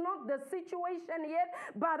saying it's not the situation yet,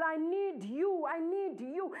 but I need you. I need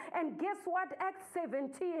you. And guess what? Acts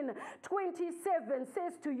 17:27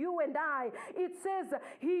 says to you and I, it says,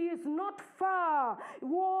 he is not far.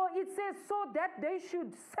 Whoa, it says, so that they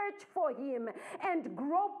should search for him and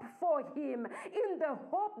grope for him in the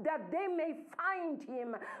hope that they may find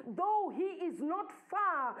him. Though he is not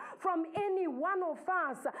far from any one of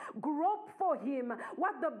us, grope for him.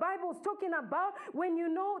 What the Bible is talking about, when you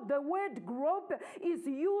know the word grope is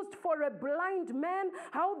used for a blind man,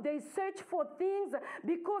 how they search for things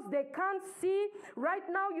because they can't see. Right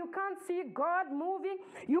now, you can't see God moving.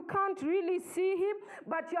 You can't really see him,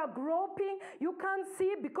 but you're groping. You can't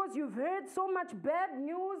see because you've heard so much bad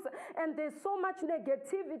news and there's so much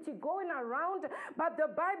negativity going around. But the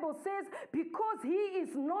Bible says, because he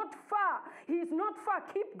is not far, he is not far,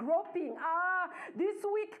 keep groping. This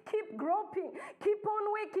week, keep groping. Keep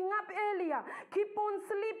on waking up earlier. Keep on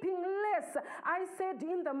sleeping less. I said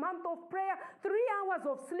in the month of prayer, 3 hours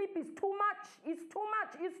of sleep is too much. It's too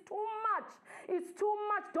much. It's too much. It's too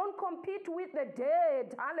much. Don't compete with the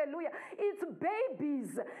dead. Hallelujah. It's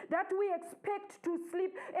babies that we expect to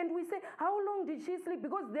sleep. And we say, how long did she sleep?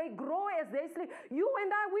 Because they grow as they sleep. You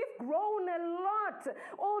and I, we've grown a lot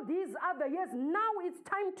all these other years. Now it's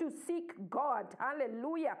time to seek God.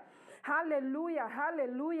 Hallelujah. Hallelujah.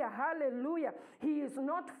 Hallelujah. Hallelujah. He is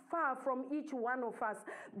not far from each one of us.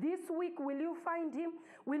 This week, will you find him?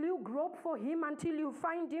 Will you grope for him until you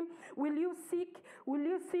find him? Will you seek? Will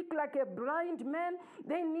you seek like a blind man?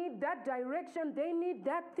 They need that direction. They need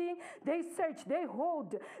that thing. They search. They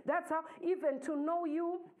hold. That's how, even to know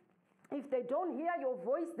you. If they don't hear your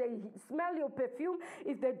voice, they smell your perfume.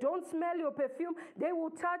 If they don't smell your perfume, they will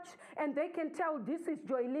touch and they can tell this is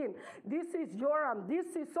Joylyn, this is Joram,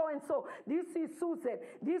 this is so-and-so, this is Susan,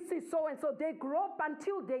 this is so-and-so. They grope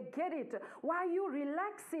until they get it. Why are you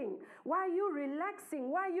relaxing? Why are you relaxing?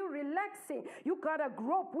 Why are you relaxing? You got to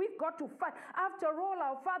grope. We've got to fight. After all,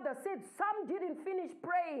 our Father said, some didn't finish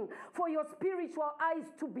praying for your spiritual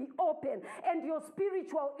eyes to be open and your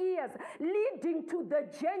spiritual ears leading to the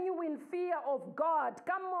genuine fear of God.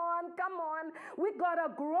 Come on, come on. We gotta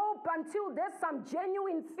grope until there's some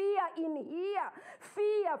genuine fear in here.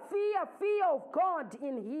 Fear of God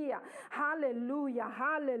in here. Hallelujah,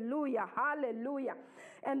 hallelujah, hallelujah.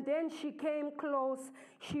 And then she came close.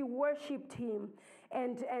 She worshipped him.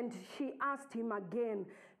 And she asked him again.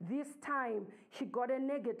 This time, she got a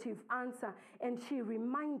negative answer, and she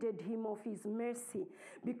reminded him of his mercy.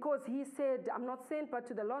 Because he said, I'm not sent but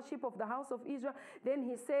to the lordship of the house of Israel. Then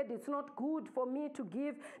he said, it's not good for me to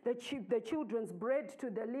give the children's bread to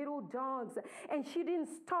the little dogs. And she didn't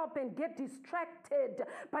stop and get distracted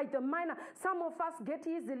by the minor. Some of us get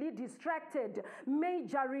easily distracted,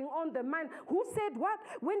 majoring on the minor. Who said what?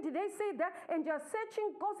 When did they say that? And you're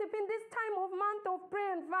searching gossip in this time of month of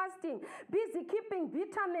prayer and fasting, busy keeping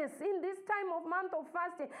bitterness in this time of month of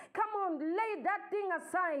fasting. Come on, lay that thing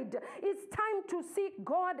aside. It's time to seek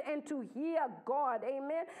God and to hear God.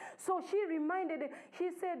 Amen. So she reminded him,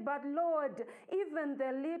 she said, but Lord, even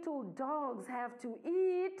the little dogs have to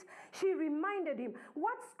eat. She reminded him,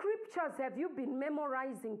 what scriptures have you been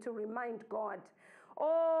memorizing to remind God?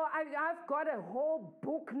 Oh, I've got a whole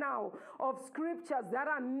book now of scriptures that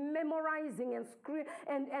I'm memorizing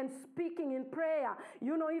and speaking in prayer.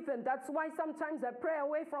 You know, even that's why sometimes I pray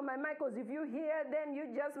away from my mic, because if you hear, then you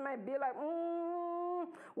just might be like,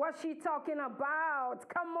 what's she talking about?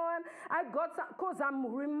 Come on. I got some, because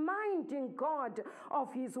I'm reminding God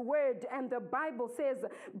of his word. And the Bible says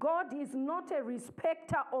God is not a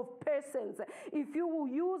respecter of persons. If you will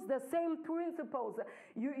use the same principles,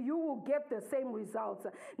 you will get the same results.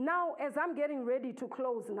 Now, as I'm getting ready to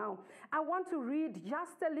close now, I want to read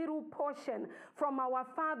just a little portion from our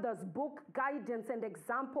Father's book, Guidance and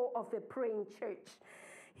Example of a Praying Church.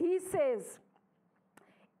 He says,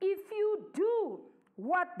 if you do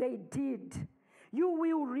what they did, you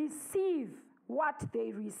will receive what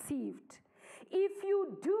they received. If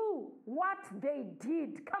you do what they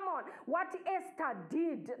did, come on, what Esther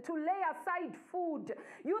did to lay aside food,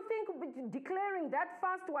 you think declaring that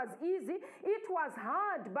fast was easy? It was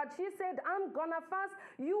hard, but she said, I'm gonna fast,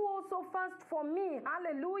 you also fast for me.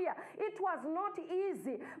 Hallelujah. It was not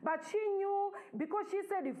easy, but she knew, because she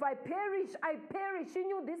said, if I perish, I perish. She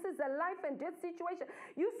knew this is a life and death situation.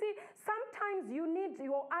 You see, sometimes you need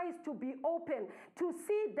your eyes to be open to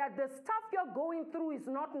see that the stuff you're going through is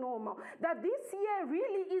not normal, that this year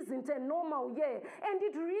really isn't a normal year, and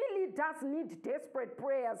it really does need desperate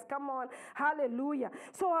prayers. Come on. Hallelujah.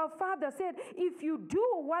 So our Father said, if you do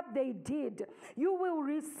what they did, you will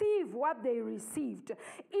receive what they received.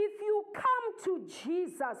 If you come to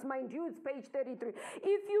Jesus, mind you, it's page 33.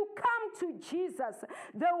 If you come to Jesus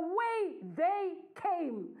the way they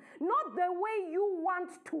came, not the way you want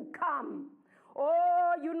to come.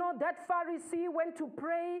 Oh, you know, that Pharisee went to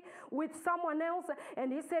pray with someone else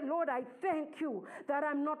and he said, Lord, I thank you that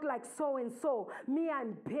I'm not like so and so. Me,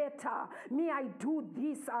 I'm better. Me, I do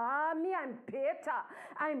this. Me, I'm better.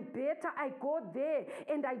 I'm better. I go there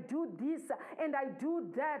and I do this and I do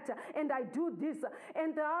that and I do this.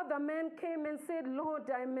 And the other man came and said, Lord,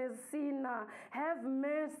 I'm a sinner. Have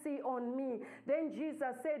mercy on me. Then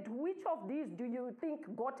Jesus said, which of these do you think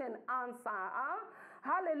got an answer?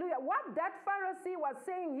 Hallelujah. What that Pharisee was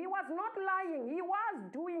saying, he was not lying. He was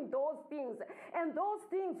doing those things. And those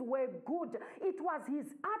things were good. It was his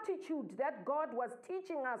attitude that God was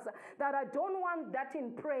teaching us, that I don't want that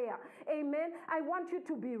in prayer. Amen. I want you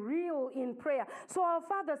to be real in prayer. So our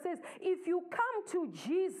Father says, if you come to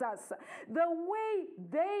Jesus the way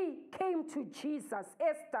they came to Jesus,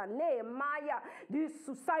 Esther, Nehemiah, this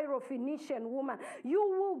Syrophoenician woman, you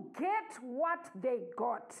will get what they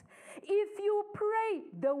got. If you pray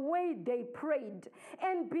the way they prayed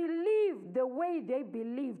and believe the way they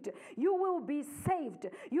believed, you will be saved.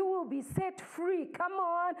 You will be set free. Come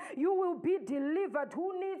on. You will be delivered.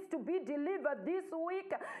 Who needs to be delivered this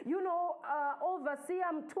week? You know, Overseer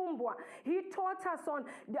Mtumbwa, he taught us on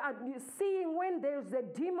seeing when there's a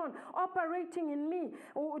demon operating in me.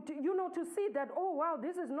 You know, to see that, oh, wow,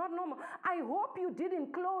 this is not normal. I hope you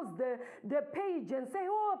didn't close the page and say,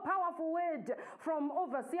 oh, powerful word from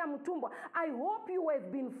Overseer Mtumbwa. I hope you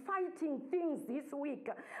have been fighting things this week.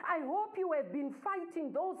 I hope you have been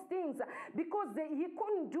fighting those things because he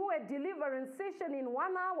couldn't do a deliverance session in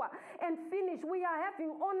 1 hour and finish. We are having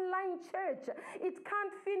online church. It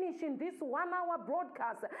can't finish in this 1 hour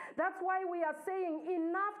broadcast. That's why we are saying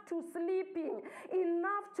enough to sleeping,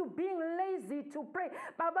 enough to being lazy to pray.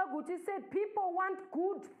 Baba Guti said people want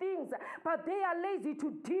good things, but they are lazy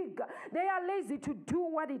to dig. They are lazy to do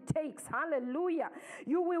what it takes. Hallelujah.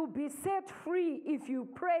 You will be set free if you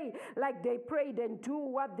pray like they prayed and do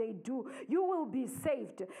what they do. You will be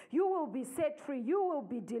saved. You will be set free. You will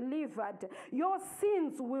be delivered. Your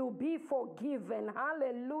sins will be forgiven.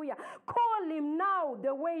 Hallelujah. Call him now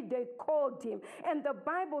the way they called him. And the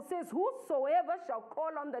Bible says, whosoever shall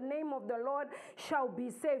call on the name of the Lord shall be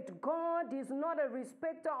saved. God is not a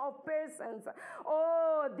respecter of persons.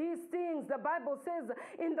 Oh, these things, the Bible says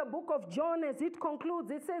in the book of John, as it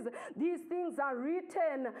concludes, it says, these things are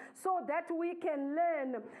written so that we can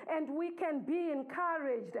learn and we can be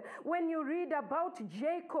encouraged. When you read about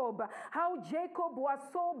Jacob, how Jacob was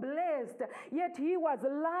so blessed, yet he was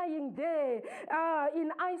lying there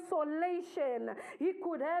in isolation. He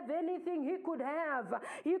could have anything he could have.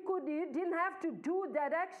 He didn't have to do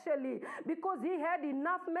that actually because he had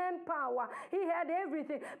enough manpower. He had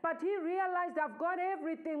everything. But he realized, I've got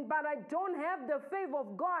everything, but I don't have the favor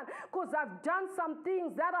of God because I've done some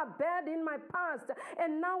things that are bad in my past.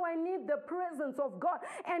 And now I need the presence of God.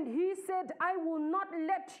 And he said, I will not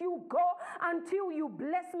let you go until you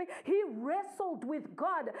bless me. He wrestled with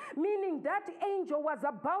God, meaning that angel was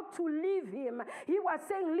about to leave him. He was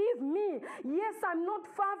saying, leave me. Yes, I'm not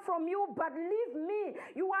far from you, but leave me.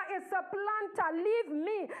 You are a supplanter. Leave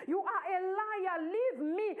me. You are a liar.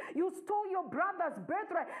 Leave me. You stole your brother's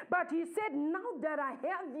birthright. But he said, now that I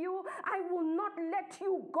have you, I will not let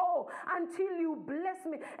you go until you bless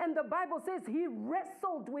me. And the Bible says he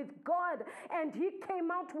wrestled with God and he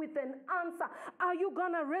came out with an answer. Are you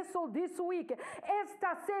going to wrestle this week?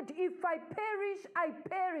 Esther said, if I perish, I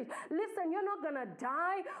perish. Listen, you're not going to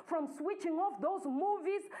die from switching off those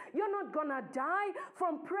movies. You're not going to die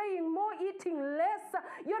from praying more, eating less.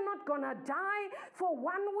 You're not going to die for 1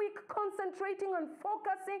 week concentrating and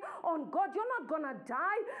focusing on God. You're not going to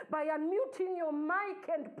die by unmuting your mic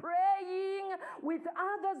and praying with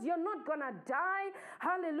others. You're not going to die.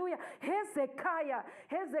 Hallelujah. Hezekiah.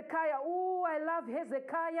 Oh, I love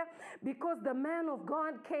Hezekiah because the man of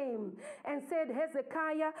God came and said,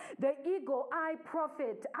 Hezekiah, the eagle-eye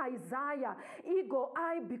prophet Isaiah,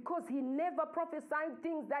 eagle-eye because he never prophesied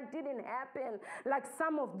things that didn't happen, like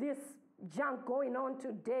some of this junk going on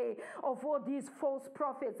today of all these false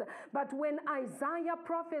prophets. But when Isaiah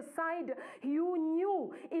prophesied, you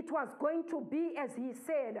knew it was going to be as he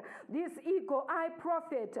said. This eagle-eye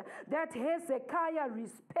prophet that Hezekiah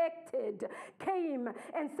respected came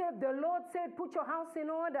and said, the Lord said, put your house in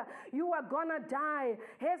order. You are gonna die.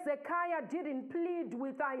 Hezekiah didn't plead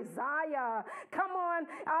with Isaiah. Come on.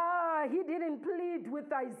 He didn't plead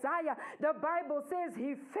with Isaiah. The Bible says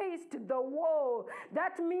he faced the wall.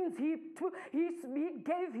 That means he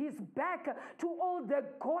gave his back to all the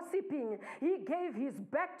gossiping. He gave his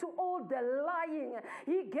back to all the lying.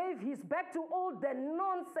 He gave his back to all the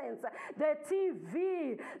nonsense, the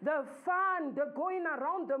TV, the fun, the going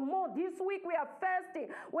around the mall. This week we are fasting.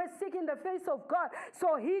 We're seeking the face of God.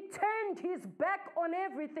 So he turned his back on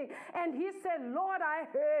everything and he said, Lord, I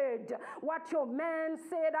heard what your man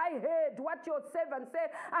said. I heard what your servant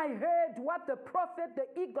said. I heard what the prophet, the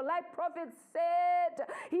eagle-eye prophet said.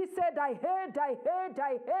 He said, I heard.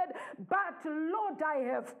 But Lord, I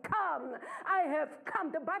have come.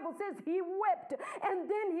 The Bible says he wept. And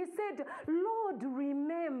then he said, Lord,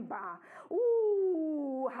 remember.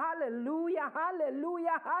 Ooh, hallelujah,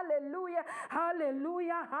 hallelujah, hallelujah,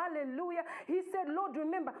 hallelujah, hallelujah. He said, Lord,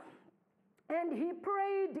 remember. And he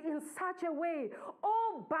prayed in such a way,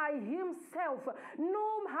 all by himself.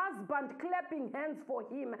 No husband clapping hands for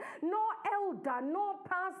him. No elder, no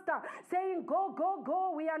pastor saying, go, go,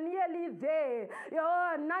 go. We are nearly there.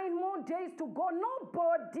 9 more days to go.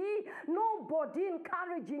 Nobody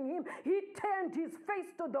encouraging him. He turned his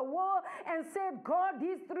face to the wall and said, God,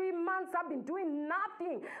 these 3 months I've been doing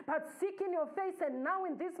nothing but seeking your face. And now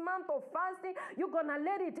in this month of fasting, you're going to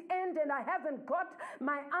let it end. And I haven't got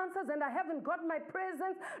my answers and I haven't got my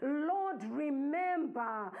presence. Lord,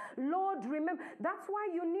 remember. Lord, remember. That's why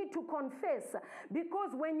you need to confess.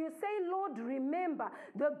 Because when you say, Lord, remember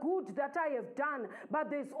the good that I have done, but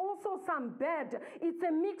there's also some bad, it's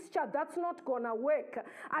a mixture that's not going to work.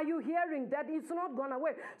 Are you hearing that? It's not going to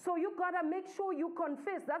work. So you got to make sure you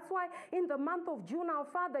confess. That's why in the month of June, our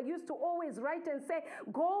father used to always write and say,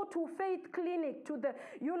 go to faith clinic, to the,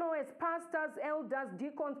 as pastors, elders,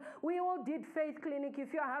 deacons, we all did faith clinic.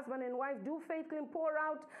 If you're a husband and wife, do faith clinic, pour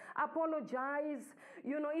out, apologize.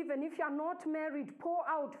 Even if you're not married, pour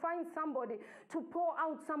out, find somebody to pour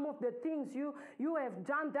out some of the things you have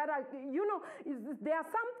done that are, there are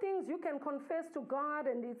some things you can confess to God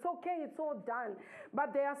and it's okay, it's all done.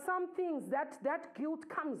 But there are some things that guilt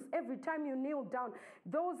comes every time you kneel down.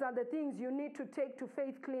 Those are the things you need to take to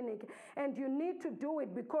faith clinic, and you need to do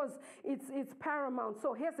it because it's paramount.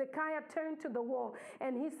 So Hezekiah turned to the wall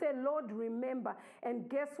and he said, Lord, remember. And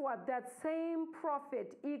guess what? That same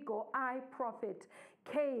prophet, eagle-eye prophet,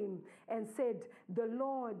 came and said, the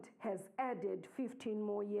Lord has added 15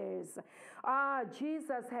 more years.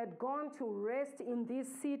 Jesus had gone to rest in this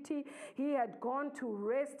city. He had gone to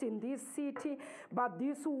rest in this city. But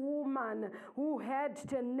this woman who had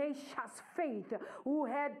tenacious faith, who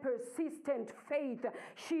had persistent faith,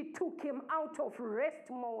 she took him out of rest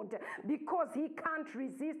mode because he can't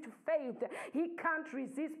resist faith. He can't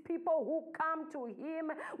resist people who come to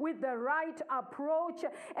him with the right approach.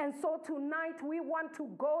 And so tonight we want to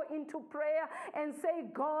go into prayer and say,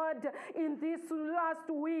 God, in this last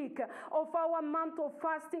week of our month of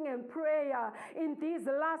fasting and prayer, in these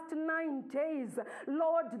last 9 days,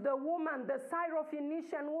 Lord, the woman, the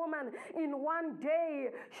Syrophoenician woman, in one day,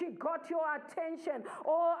 she got your attention.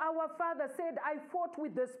 Oh, our father said, I fought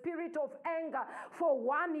with the spirit of anger for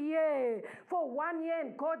 1 year. For 1 year,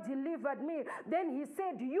 and God delivered me. Then he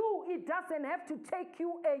said, it doesn't have to take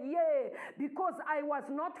you a year because I was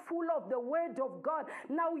not full of the word of God.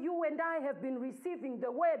 Now you and I have been receiving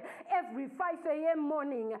the word every 5 a.m.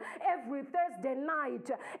 morning, every Thursday night,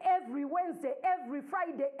 every Wednesday, every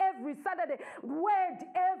Friday, every Saturday. Word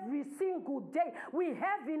every single day. We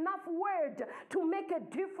have enough word to make a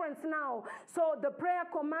difference now. So the prayer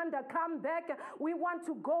commander, come back. We want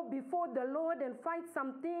to go before the Lord and fight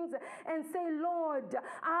some things and say, Lord,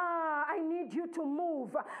 I need you to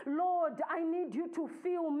move. Lord, I need you to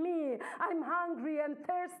fill me. I'm hungry and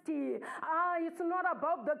thirsty. It's not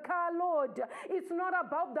about the car, Lord. It's not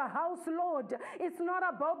about the house, Lord. It's not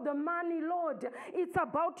about the money, Lord. It's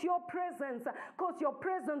about your presence, because your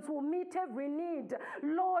presence will meet every need.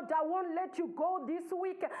 Lord, I won't let you go this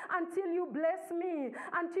week until you bless me,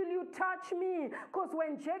 until you touch me. Because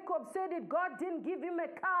when Jacob said it, God didn't give him a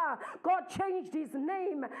car. God changed his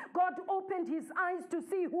name. God opened his eyes to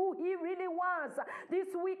see who he really was. This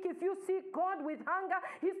week, if you seek God with hunger,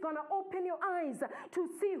 He's going to open your eyes to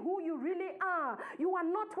see who you really are. You are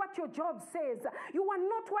not what your job says. You are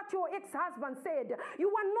not what your ex-husband said. You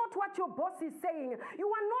are not what your boss is saying. You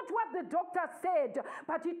are not what the doctor said.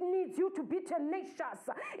 But it needs you to be tenacious.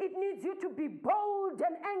 It needs you to be bold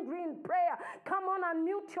and angry in prayer. Come on,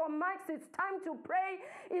 unmute your mics. It's time to pray.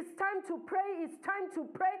 It's time to pray. It's time to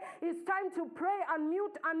pray. It's time to pray.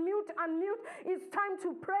 Unmute, unmute, unmute. It's time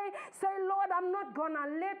to pray. Say, Lord, I'm not gonna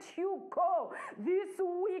let you go. This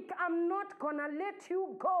week, I'm not gonna let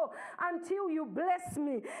you go until you bless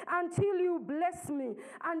me. Until you bless me.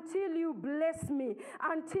 Until you bless me.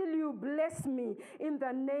 Until you bless me. In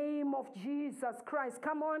the name of Jesus Christ.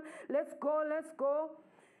 Come on, let's go, let's go.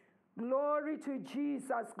 Glory to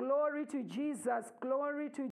Jesus. Glory to Jesus. Glory to